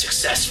I'm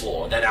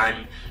successful, that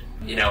I'm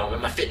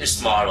a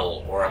fitness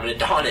model, or I'm an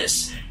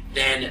Adonis,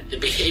 then the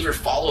behavior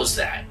follows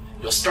that.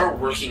 You'll start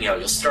working out,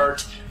 you'll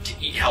start to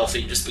eat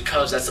healthy just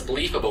because that's a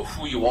belief about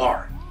who you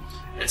are.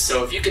 And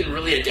so if you can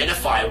really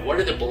identify what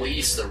are the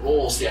beliefs, the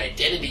roles, the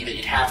identity that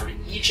you'd have for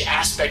each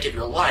aspect of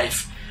your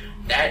life,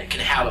 that can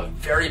have a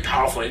very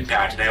powerful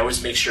impact, and I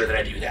always make sure that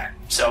I do that.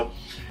 So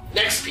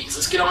next piece,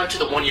 let's get on to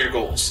the 1-year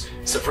goals.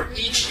 So for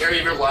each area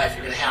of your life,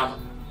 you're going to have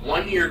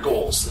 1-year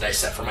goals that I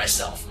set for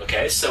myself,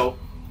 okay? So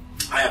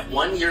I have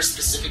 1 year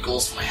specific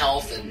goals for my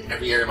health and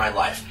every area of my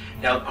life.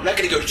 Now, I'm not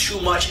going to go too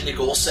much into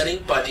goal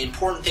setting, but the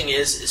important thing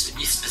is to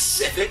be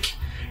specific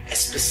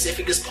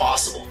as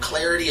possible.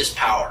 Clarity is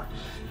power.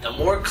 The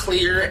more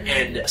clear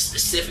and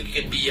specific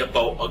you can be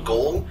about a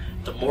goal,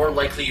 the more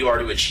likely you are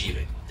to achieve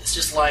it. It's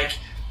just like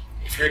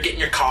if you're getting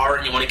your car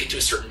and you want to get to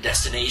a certain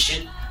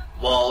destination,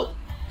 well,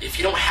 if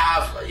you don't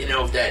have,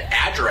 that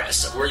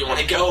address of where you want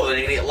to go, then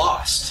you're going to get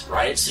lost,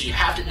 right? So you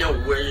have to know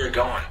where you're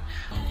going.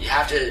 You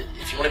have to,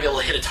 if you want to be able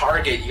to hit a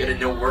target, you got to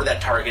know where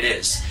that target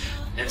is.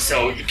 And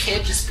so you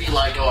can't just be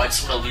like, I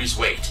just want to lose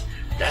weight.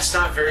 That's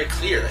not very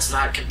clear. That's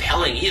not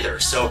compelling either.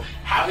 So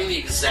having the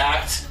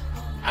exact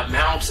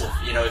amount of,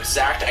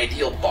 exact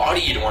ideal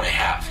body you'd want to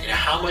have.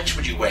 How much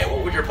would you weigh?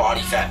 What would your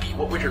body fat be?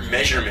 What would your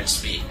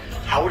measurements be?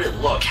 How would it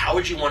look? How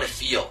would you want to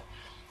feel?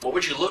 What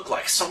would you look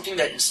like? Something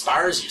that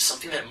inspires you,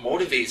 something that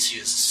motivates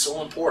you is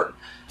so important.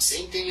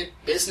 Same thing in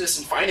business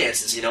and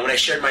finances. When I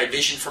shared my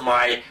vision for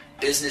my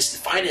business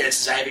and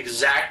finances, I have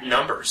exact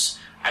numbers.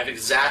 I have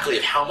exactly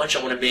of how much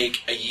I want to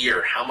make a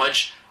year, how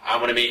much I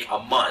want to make a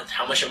month,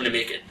 how much I want to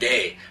make a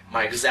day,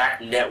 my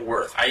exact net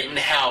worth. I even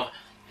have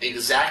the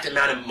exact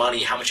amount of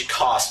money, how much it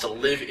costs to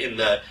live in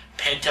the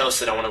penthouse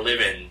that I want to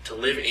live in, to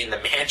live in the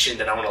mansion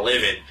that I want to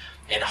live in,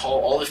 and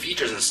all the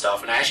features and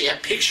stuff. And I actually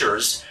have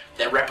pictures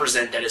that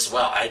represent that as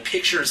well. I have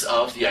pictures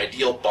of the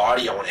ideal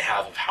body I want to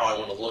have, of how I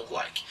want to look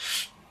like.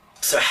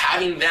 So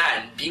having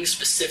that and being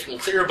specific and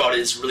clear about it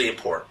is really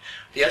important.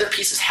 The other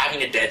piece is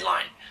having a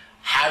deadline.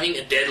 Having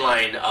a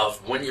deadline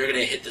of when you're going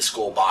to hit this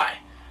goal by.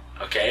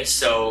 Okay,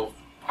 so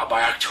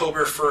by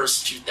October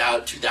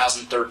 1st,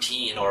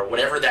 2013, or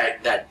whatever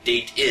that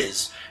date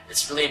is,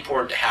 it's really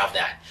important to have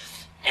that.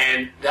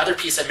 And the other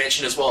piece I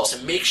mentioned as well is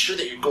to make sure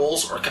that your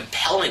goals are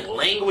compelling.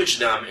 Language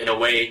them in a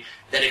way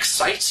that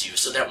excites you,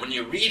 so that when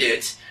you read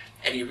it,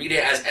 and you read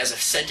it as a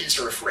sentence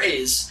or a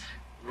phrase,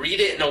 read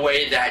it in a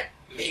way that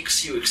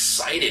makes you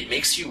excited,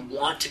 makes you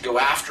want to go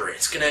after it.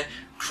 It's going to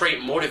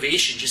create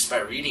motivation just by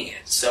reading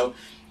it. So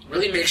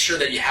really make sure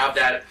that you have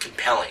that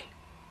compelling.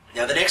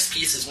 Now the next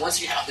piece is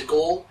once you have the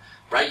goal,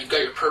 right, you've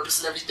got your purpose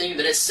and everything,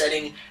 then it's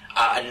setting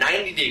a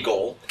 90-day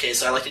goal. Okay,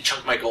 so I like to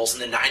chunk my goals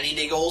into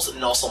 90-day goals and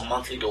then also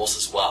monthly goals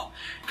as well.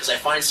 Because I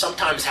find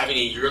sometimes having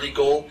a yearly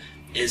goal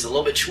is a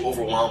little bit too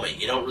overwhelming.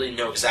 You don't really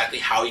know exactly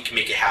how you can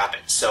make it happen.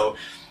 So,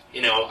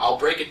 I'll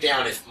break it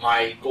down. If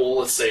my goal,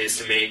 let's say, is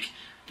to make,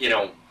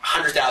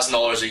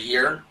 $100,000 a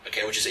year,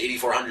 okay, which is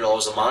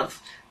 $8,400 a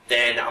month,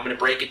 then I'm going to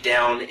break it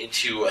down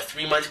into a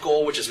 3-month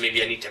goal, which is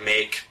maybe I need to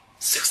make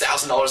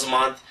 $6,000 a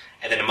month,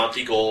 and then a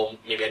monthly goal,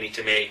 maybe I need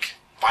to make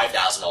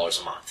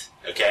 $5,000 a month,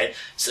 okay?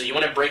 So you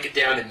want to break it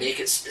down and make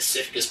it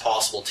specific as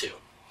possible too.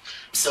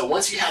 So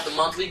once you have the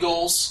monthly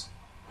goals,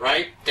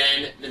 right,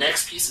 then the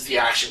next piece is the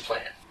action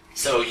plan.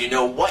 So you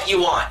know what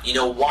you want, you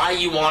know why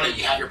you want it,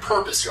 you have your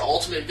purpose, your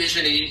ultimate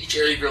vision in each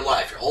area of your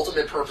life, your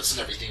ultimate purpose and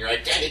everything, your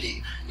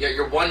identity, you have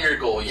your 1-year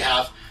goal, you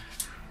have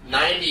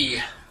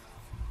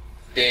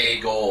 90-day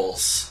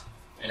goals,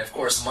 and of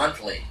course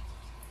monthly,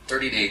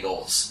 30-day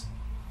goals.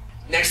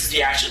 Next is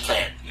the action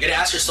plan. You're going to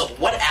ask yourself,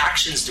 what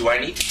actions do I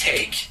need to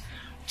take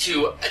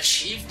to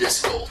achieve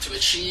this goal, to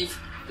achieve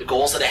the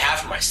goals that I have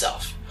for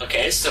myself?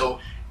 Okay,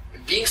 so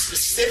being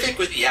specific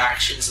with the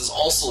actions is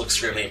also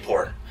extremely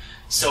important.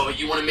 So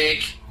you want to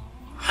make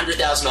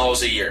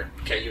 $100,000 a year.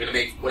 Okay, you're going to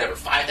make whatever,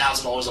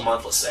 $5,000 a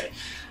month, let's say,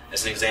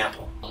 as an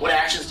example. What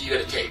actions do you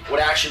got to take?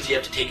 What actions do you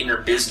have to take in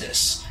your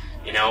business?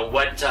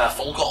 What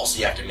phone calls do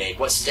you have to make?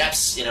 What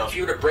steps, if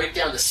you were to break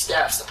down the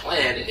steps, the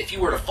plan, and if you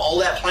were to follow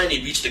that plan to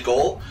reach the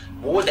goal,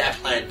 what would that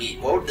plan be?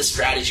 What would the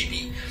strategy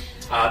be?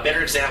 A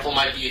better example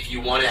might be if you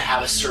want to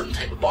have a certain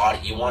type of body.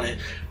 You want to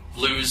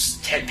lose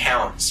 10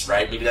 pounds,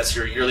 right? Maybe that's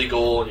your yearly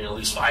goal and you're going to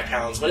lose 5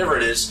 pounds, whatever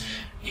it is.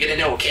 You got to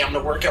know, okay, I'm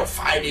going to work out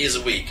 5 days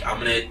a week.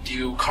 I'm going to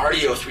do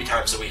cardio 3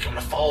 times a week. I'm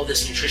going to follow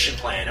this nutrition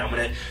plan. I'm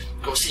going to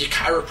go see a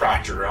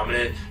chiropractor. I'm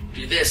going to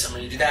do this. I'm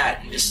going to do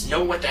that. And just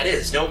know what that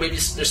is. Maybe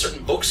there's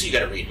certain books you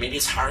got to read. Maybe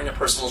it's hiring a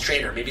personal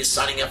trainer. Maybe it's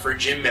signing up for a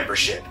gym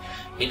membership.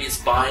 Maybe it's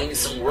buying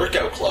some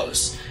workout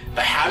clothes.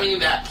 But having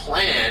that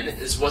plan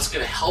is what's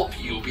going to help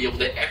you be able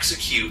to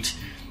execute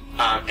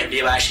and be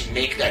able to actually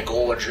make that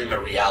goal or dream a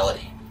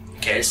reality.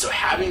 Okay, so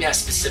having that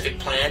specific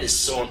plan is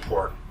so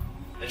important.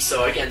 And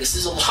so again, this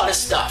is a lot of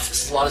stuff.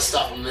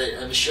 I'm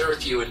going to share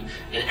with you, and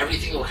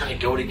everything will kind of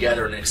go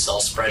together in an Excel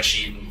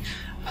spreadsheet and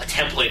a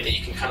template that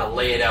you can kind of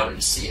lay it out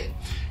and see it.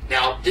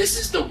 Now, this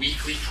is the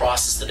weekly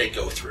process that I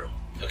go through.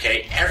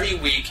 Okay, every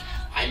week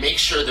I make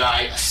sure that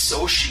I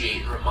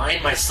associate,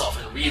 remind myself,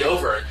 and read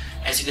over it.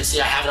 As you can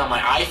see, I have it on my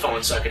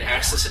iPhone so I can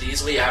access it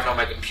easily. I have it on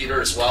my computer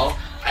as well.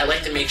 I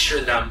like to make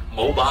sure that I'm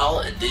mobile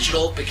and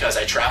digital because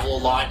I travel a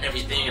lot and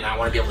everything, and I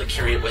want to be able to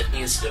carry it with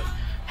me instead of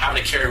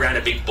having to carry around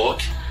a big book.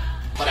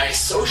 But I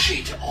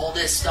associate to all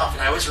this stuff,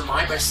 and I always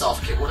remind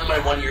myself, okay, what are my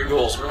 1-year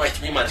goals? What are my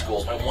 3-month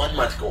goals? My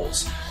 1-month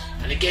goals?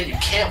 And again, you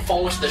can't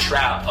fall into the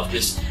trap of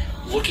just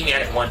looking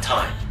at it one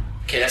time.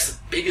 Okay, that's the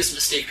biggest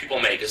mistake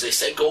people make, is they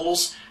set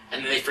goals,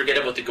 and then they forget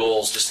about the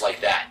goals just like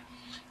that.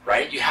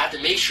 right? You have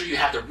to make sure you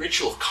have the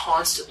ritual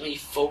constantly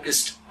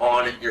focused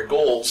on your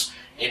goals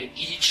in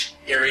each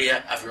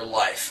area of your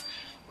life.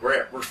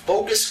 Where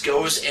focus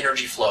goes,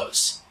 energy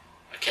flows,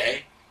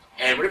 okay?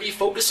 And whatever you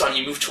focus on,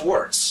 you move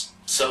towards.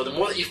 So the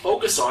more that you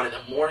focus on it,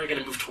 the more you're going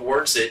to move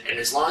towards it, and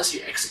as long as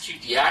you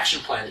execute the action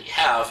plan that you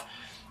have,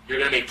 you're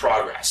going to make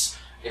progress.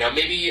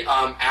 Maybe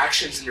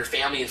actions in your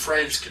family and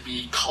friends could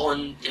be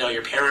calling,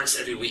 your parents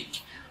every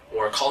week,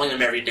 or calling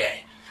them every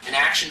day. An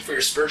action for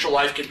your spiritual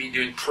life could be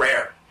doing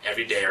prayer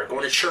every day, or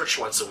going to church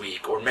once a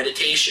week, or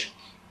meditation,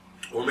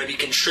 or maybe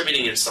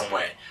contributing in some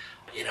way.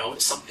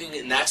 Something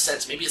in that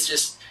sense. Maybe it's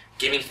just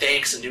giving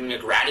thanks and doing a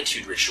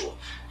gratitude ritual.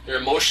 Your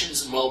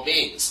emotions and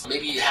well-beings.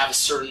 Maybe you have a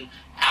certain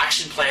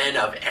action plan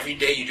of every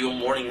day you do a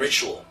morning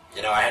ritual.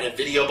 I had a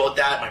video about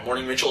that, my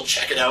morning ritual,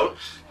 check it out.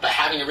 But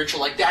having a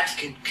ritual like that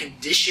can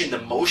condition the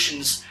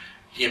emotions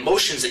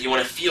that you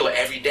want to feel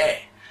every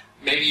day.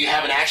 Maybe you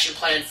have an action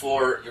plan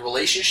for your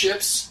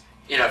relationships.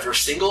 If you're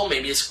single,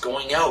 maybe it's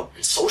going out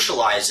and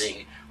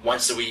socializing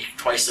once a week,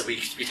 twice a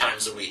week, 3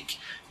 times a week.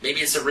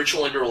 Maybe it's a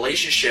ritual in your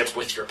relationship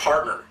with your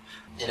partner.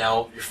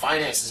 Your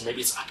finances,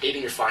 maybe it's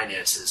updating your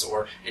finances,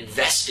 or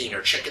investing,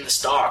 or checking the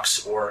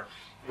stocks, or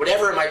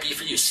whatever it might be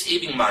for you,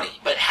 saving money.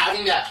 But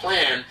having that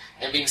plan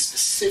and being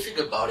specific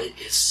about it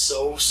is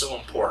so, so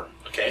important.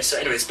 Okay, so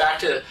anyways, back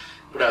to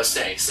what I was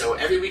saying. So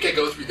every week I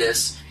go through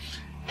this,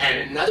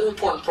 and another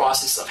important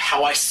process of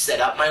how I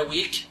set up my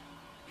week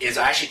is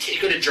I actually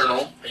take out a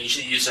journal. I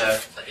usually use a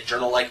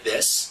journal like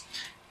this,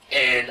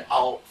 and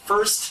I'll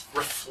first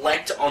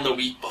reflect on the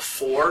week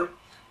before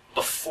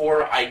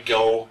I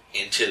go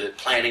into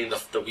planning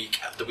the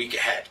week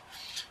ahead.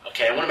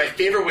 Okay, and one of my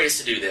favorite ways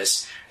to do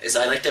this is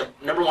I like to,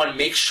 number one,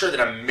 make sure that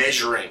I'm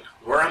measuring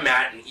where I'm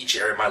at in each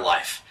area of my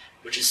life,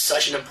 which is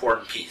such an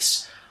important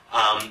piece.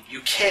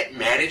 You can't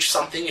manage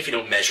something if you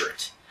don't measure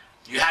it.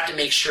 You have to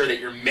make sure that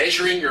you're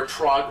measuring your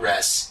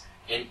progress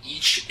in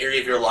each area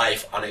of your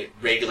life on a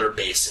regular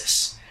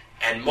basis.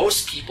 And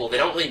most people, they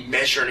don't really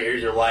measure an area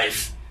of their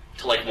life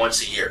till like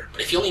once a year.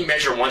 But if you only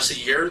measure once a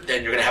year,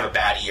 then you're going to have a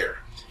bad year.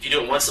 If you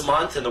do it once a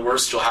month, then the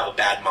worst, you'll have a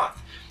bad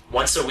month.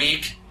 Once a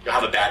week, you'll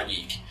have a bad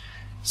week.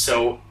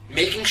 So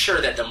making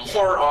sure that the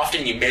more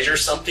often you measure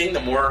something, the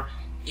more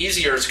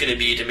easier it's going to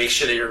be to make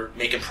sure that you're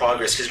making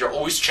progress, because you're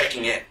always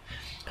checking in.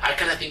 I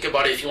kind of think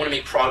about it, if you want to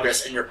make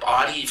progress in your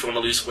body, if you want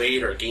to lose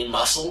weight or gain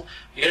muscle,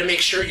 you got to make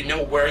sure you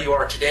know where you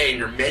are today, and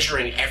you're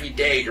measuring every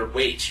day your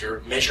weight,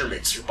 your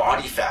measurements, your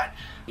body fat.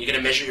 You're going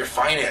to measure your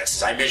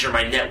finances. I measure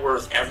my net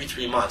worth every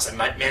 3 months. I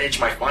might manage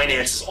my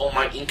finances, all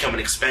my income and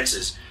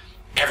expenses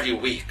every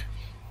week.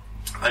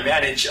 I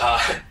manage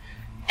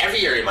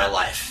every area of my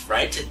life,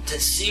 right, to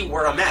see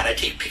where I'm at. I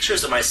take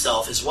pictures of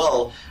myself as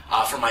well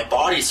from my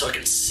body, so I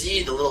can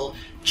see the little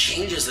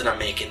changes that I'm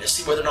making, to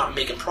see whether or not I'm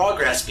making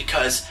progress,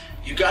 because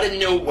you got to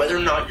know whether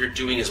or not you're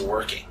doing is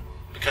working,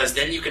 because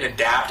then you can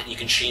adapt and you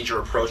can change your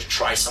approach and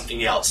try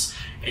something else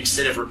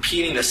instead of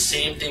repeating the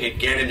same thing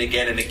again and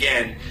again and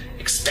again,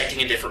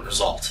 expecting a different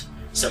result.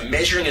 So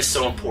measuring is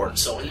so important.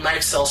 So in my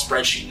Excel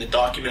spreadsheet, in the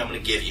document I'm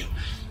going to give you,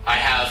 I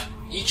have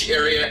each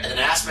area, and then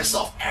I ask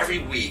myself every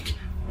week,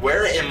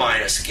 where am I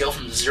on a scale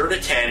from 0 to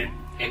 10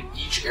 in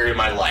each area of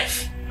my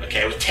life?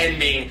 Okay, with 10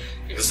 being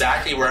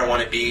exactly where I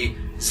want to be,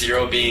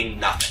 0 being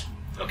nothing.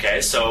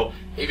 Okay, so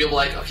maybe I'm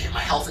like, okay, my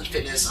health and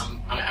fitness,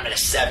 I'm at a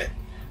 7,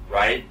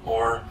 right?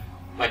 Or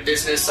my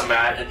business, I'm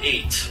at an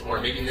 8. Or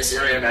maybe in this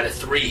area, I'm at a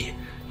 3.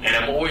 And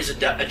I'm always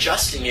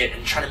adjusting it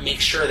and trying to make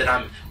sure that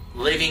I'm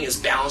living as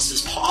balanced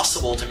as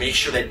possible to make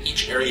sure that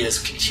each area is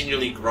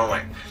continually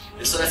growing.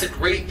 And so that's a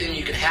great thing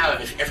you can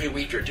have if every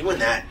week you're doing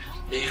that.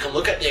 Then you can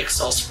look at the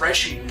Excel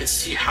spreadsheet and you can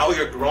see how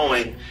you're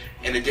growing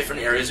in the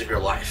different areas of your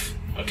life.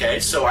 Okay,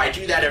 so I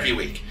do that every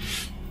week.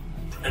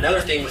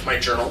 Another thing with my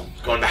journal,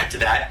 going back to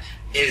that,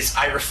 is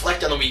I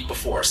reflect on the week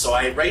before. So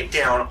I write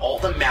down all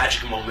the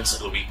magic moments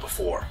of the week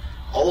before,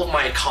 all of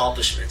my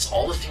accomplishments,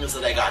 all the things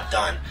that I got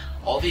done,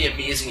 all the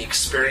amazing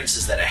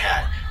experiences that I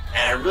had.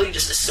 And I really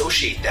just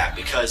associate that,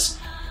 because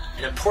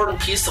an important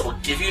piece that will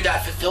give you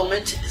that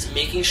fulfillment is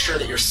making sure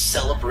that you're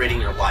celebrating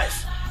your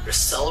life. You're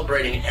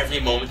celebrating every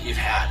moment that you've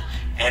had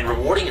and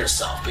rewarding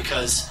yourself,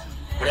 because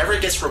whenever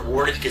it gets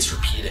rewarded, it gets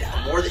repeated.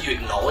 The more that you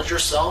acknowledge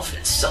yourself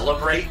and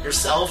celebrate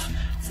yourself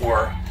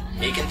for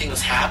making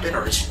things happen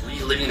or just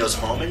reliving those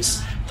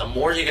moments, the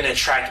more you're going to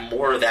attract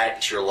more of that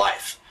into your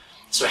life.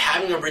 So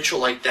having a ritual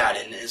like that,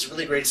 and it's a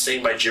really great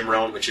saying by Jim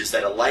Rohn, which is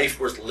that a life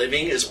worth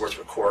living is worth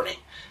recording.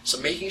 So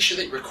making sure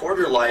that you record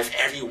your life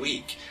every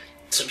week.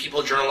 Some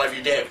people journal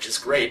every day, which is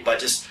great, but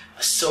just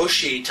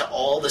associate to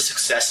all the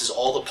successes,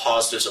 all the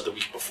positives of the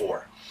week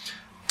before.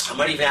 I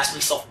might even ask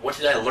myself, what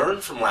did I learn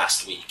from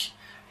last week?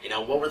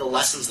 What were the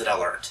lessons that I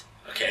learned?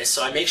 Okay,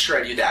 so I make sure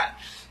I do that.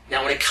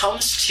 Now, when it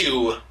comes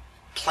to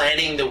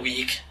planning the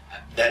week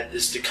that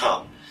is to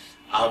come,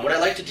 what I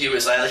like to do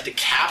is I like to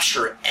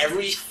capture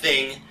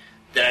everything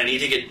that I need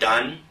to get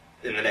done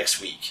in the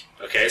next week.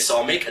 Okay, so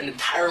I'll make an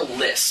entire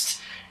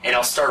list, and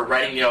I'll start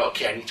writing,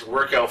 okay, I need to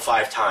work out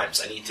 5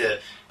 times. I need to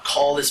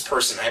call this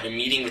person. I have a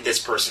meeting with this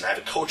person. I have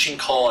a coaching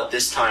call at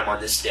this time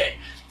on this day.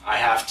 I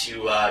have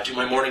to do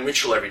my morning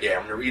ritual every day.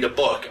 I'm going to read a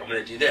book. I'm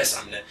going to do this.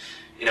 I'm going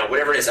to,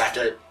 whatever it is, I have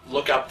to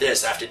look up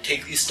this. I have to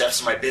take these steps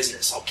in my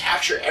business. I'll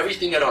capture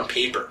everything out on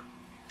paper.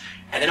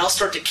 And then I'll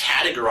start to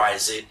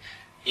categorize it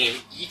in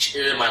each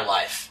area of my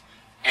life.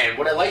 And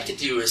what I like to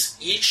do is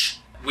each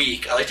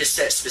week, I like to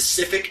set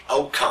specific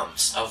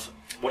outcomes of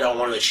what I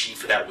want to achieve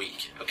for that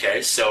week.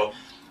 Okay, so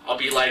I'll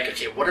be like,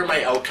 okay, what are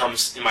my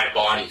outcomes in my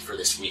body for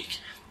this week?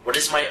 What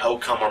is my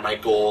outcome or my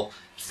goal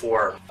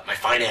for my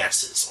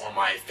finances or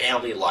my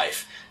family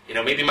life?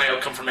 Maybe my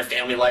outcome for my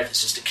family life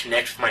is just to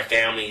connect with my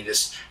family,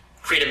 just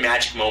create a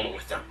magic moment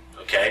with them,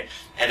 okay?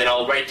 And then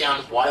I'll write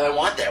down, why do I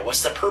want that?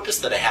 What's the purpose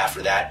that I have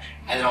for that?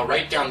 And then I'll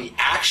write down the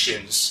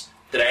actions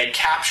that I had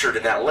captured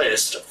in that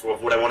list for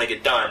what I want to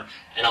get done,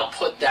 and I'll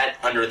put that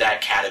under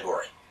that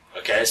category,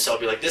 okay? So I'll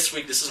be like, this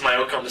week, this is my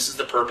outcome, this is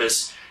the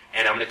purpose,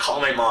 and I'm going to call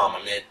my mom.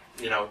 I'm going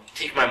to,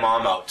 take my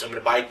mom out. I'm going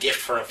to buy a gift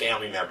for a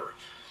family member.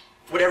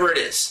 Whatever it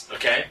is,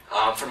 okay?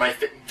 For my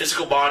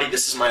physical body,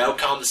 this is my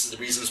outcome, this is the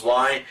reasons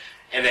why,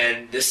 and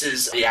then this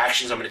is the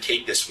actions I'm going to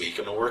take this week.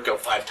 I'm going to work out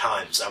 5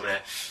 times. I'm going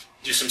to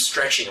do some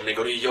stretching. I'm going to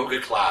go to a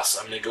yoga class.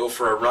 I'm going to go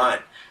for a run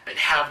and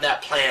have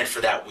that plan for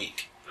that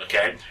week,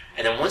 okay?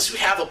 And then once you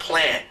have a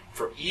plan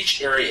for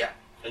each area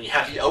and you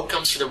have the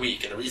outcomes for the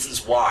week and the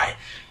reasons why,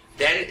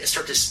 then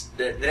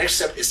the next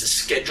step is to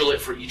schedule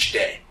it for each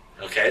day,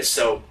 okay?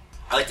 So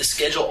I like to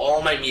schedule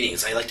all my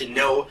meetings. I like to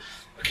know,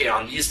 okay,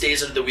 on these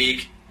days of the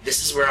week,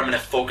 this is where I'm going to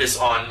focus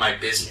on my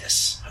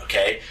business,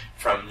 okay?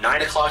 From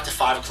 9 o'clock to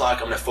 5 o'clock,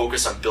 I'm going to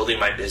focus on building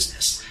my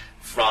business.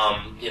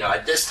 From,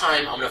 at this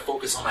time, I'm going to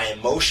focus on my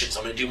emotions.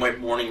 I'm going to do my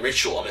morning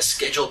ritual. I'm going to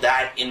schedule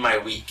that in my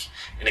week,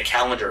 in a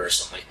calendar or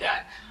something like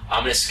that.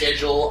 I'm going to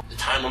schedule the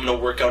time I'm going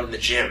to work out in the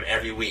gym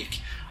every week.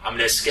 I'm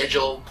going to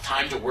schedule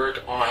time to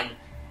work on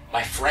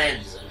my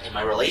friends and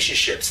my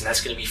relationships, and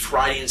that's going to be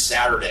Friday and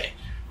Saturday,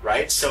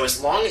 right? So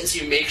as long as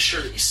you make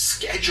sure that you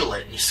schedule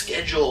it, and you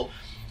schedule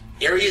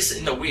areas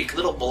in the week,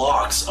 little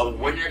blocks of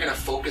when you're going to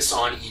focus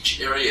on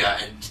each area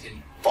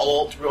and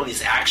follow through on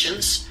these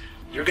actions,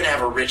 you're going to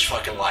have a rich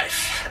fucking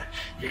life.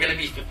 You're going to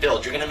be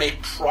fulfilled. You're going to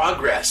make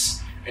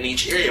progress in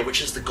each area,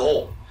 which is the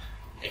goal.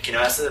 And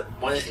that's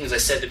one of the things I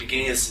said at the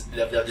beginning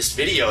of this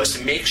video, is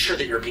to make sure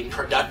that you're being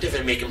productive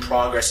and making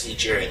progress in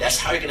each area. That's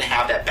how you're going to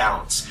have that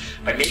balance.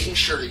 By making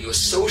sure that you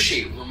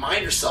associate,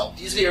 remind yourself,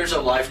 these are the areas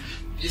of life,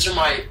 these are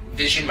my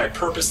vision, my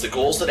purpose, the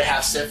goals that I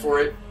have set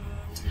for it.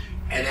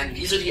 And then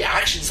these are the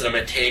actions that I'm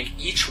going to take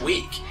each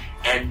week.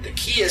 And the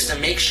key is to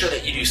make sure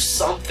that you do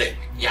something.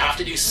 You have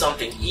to do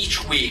something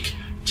each week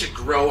to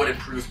grow and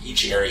improve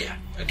each area,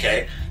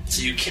 okay?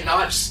 So you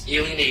cannot just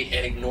alienate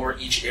and ignore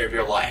each area of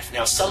your life.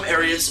 Now, some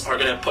areas are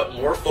going to put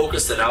more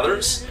focus than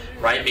others,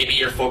 right? Maybe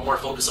you're more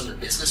focused on your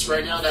business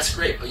right now. That's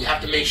great. But you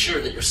have to make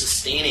sure that you're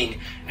sustaining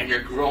and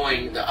you're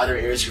growing the other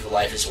areas of your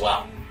life as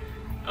well,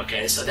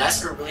 okay? So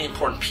that's a really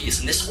important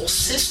piece. And this whole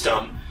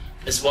system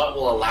is what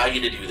will allow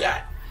you to do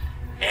that.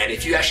 And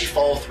if you actually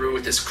follow through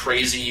with this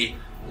crazy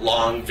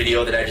long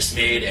video that I just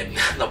made and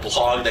the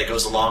blog that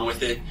goes along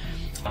with it,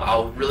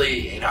 I'll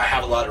really, I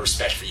have a lot of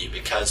respect for you,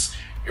 because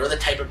you're the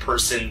type of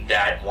person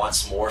that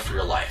wants more for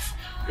your life.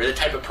 You're the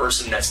type of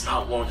person that's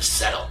not willing to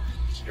settle.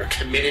 You're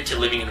committed to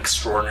living an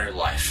extraordinary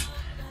life.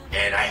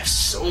 And I have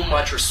so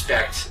much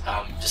respect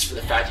just for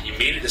the fact that you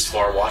made it this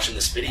far watching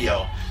this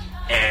video.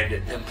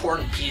 And the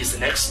important piece, the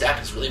next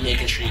step, is really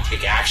making sure you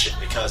take action,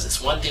 because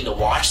it's one thing to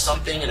watch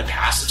something in a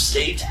passive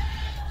state.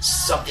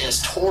 Something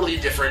that's totally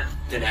different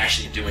than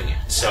actually doing it.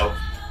 So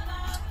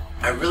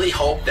I really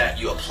hope that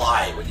you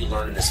apply what you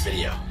learned in this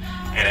video,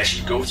 and as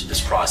you go through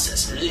this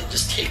process, really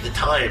just take the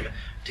time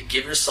to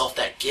give yourself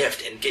that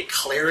gift and get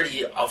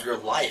clarity of your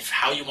life,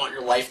 how you want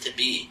your life to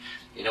be.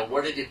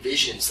 What are the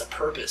visions, the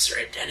purpose, your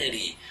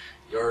identity,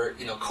 your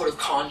code of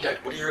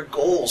conduct, what are your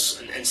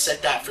goals, and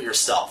set that for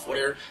yourself. What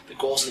are the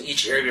goals in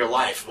each area of your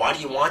life? Why do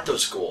you want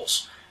those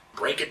goals?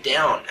 Break it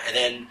down, and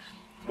then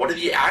what are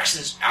the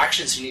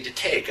actions you need to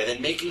take? And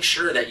then making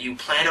sure that you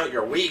plan out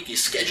your week, you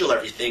schedule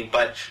everything,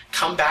 but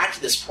come back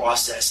to this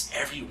process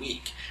every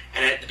week.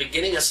 And at the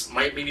beginning, this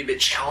might maybe a bit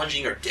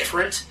challenging or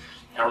different,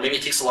 or maybe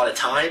it takes a lot of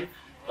time,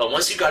 but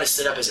once you've got it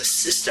set up as a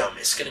system,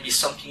 it's going to be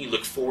something you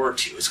look forward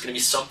to. It's going to be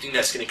something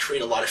that's going to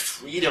create a lot of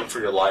freedom for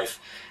your life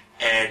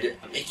and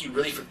make you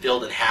really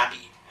fulfilled and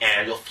happy.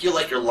 And you'll feel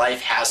like your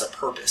life has a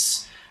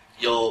purpose.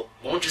 You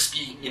won't just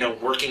be,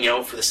 working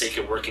out for the sake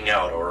of working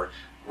out, or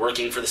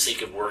working for the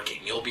sake of working.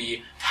 You'll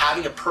be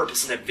having a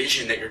purpose and a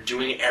vision that you're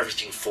doing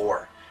everything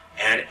for.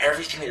 And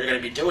everything that you're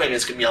going to be doing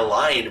is going to be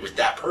aligned with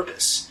that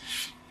purpose.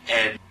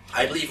 And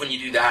I believe when you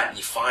do that and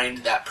you find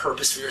that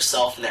purpose for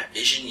yourself and that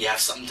vision, you have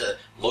something to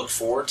look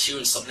forward to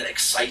and something that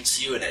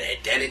excites you and an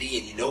identity,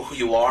 and you know who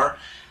you are,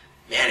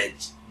 man,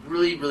 it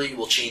really, really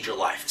will change your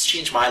life. It's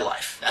changed my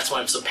life. That's why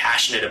I'm so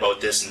passionate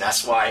about this, and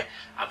that's why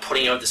I'm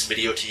putting out this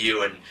video to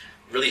you, and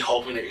really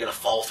hoping that you're going to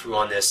follow through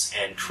on this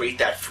and create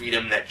that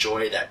freedom, that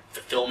joy, that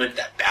fulfillment,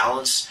 that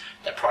balance,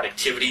 that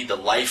productivity, the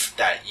life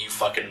that you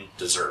fucking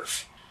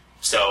deserve.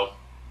 So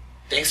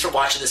Thanks for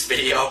watching this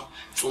video.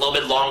 It's a little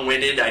bit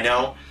long-winded, I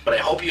know, but I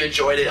hope you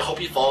enjoyed it. I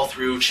hope you follow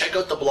through. Check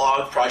out the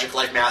blog,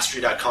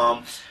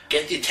 projectlifemastery.com.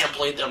 Get the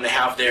template that I'm going to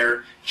have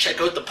there.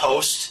 Check out the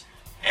post,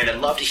 and I'd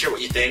love to hear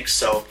what you think.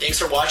 So thanks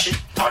for watching.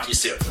 Talk to you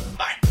soon.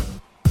 Bye.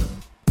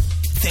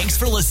 Thanks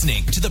for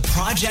listening to the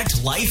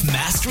Project Life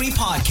Mastery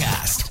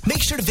Podcast.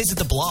 Make sure to visit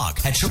the blog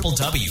at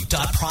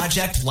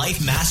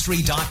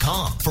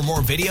www.projectlifemastery.com for more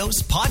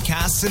videos,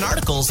 podcasts, and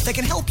articles that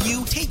can help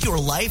you take your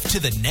life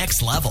to the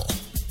next level.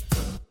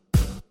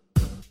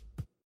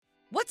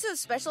 What's so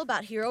special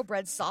about Hero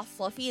Bread's soft,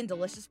 fluffy, and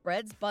delicious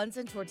breads, buns,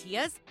 and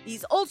tortillas?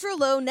 These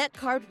ultra-low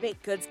net-carb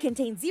baked goods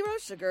contain zero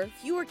sugar,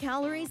 fewer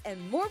calories,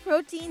 and more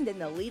protein than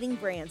the leading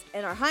brands,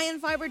 and are high in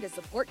fiber to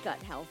support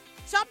gut health.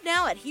 Shop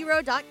now at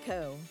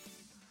hero.co.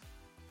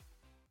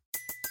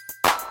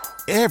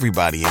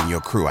 Everybody in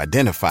your crew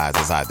identifies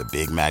as either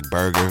Big Mac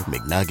Burger,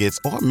 McNuggets,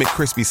 or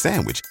McCrispy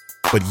Sandwich.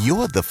 But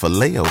you're the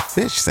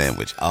Filet-O-Fish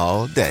Sandwich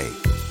all day.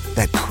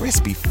 That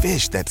crispy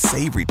fish, that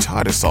savory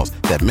tartar sauce,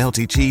 that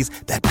melty cheese,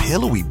 that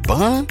pillowy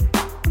bun.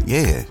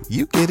 Yeah,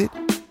 you get it.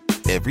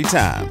 Every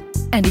time.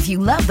 And if you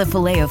love the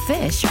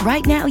Filet-O-Fish,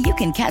 right now you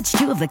can catch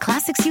two of the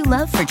classics you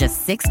love for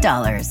just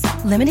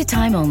 $6. Limited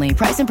time only.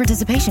 Price and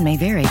participation may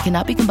vary.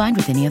 Cannot be combined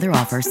with any other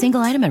offer.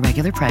 Single item at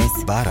regular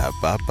price.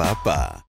 Ba-da-ba-ba-ba.